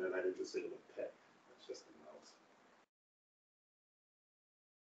is something they're not interested in a pet. It's just a mouse.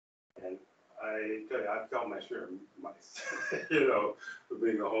 And I've got my share of mice, for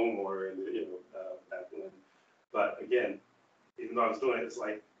being a homeowner and, back when. But again, even though I was doing it, it's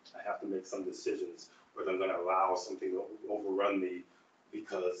like I have to make some decisions whether I'm going to allow something to overrun me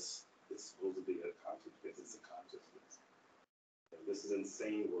because it's supposed to be a consciousness, because it's a consciousness. This is an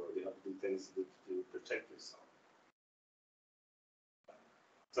insane world. You have to do things to protect yourself.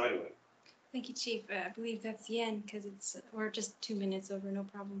 So anyway. Thank you, Chief. I believe that's the end because we're just 2 minutes over, no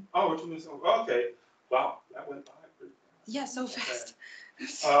problem. Oh, we're 2 minutes over. Okay. Wow, that went by pretty fast. Yeah, so fast.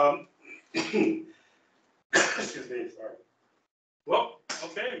 Excuse me, sorry. Well,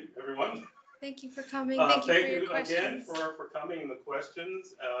 okay, everyone. Thank you for coming. Thank you for your questions. Again for coming and the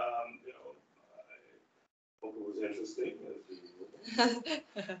questions. I hope it was interesting as usual.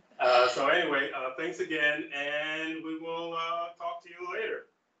 So anyway, thanks again, and we will talk to you later.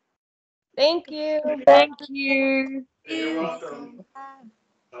 Thank you. Thank you. You're welcome.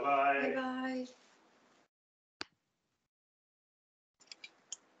 Bye-bye. Bye-bye.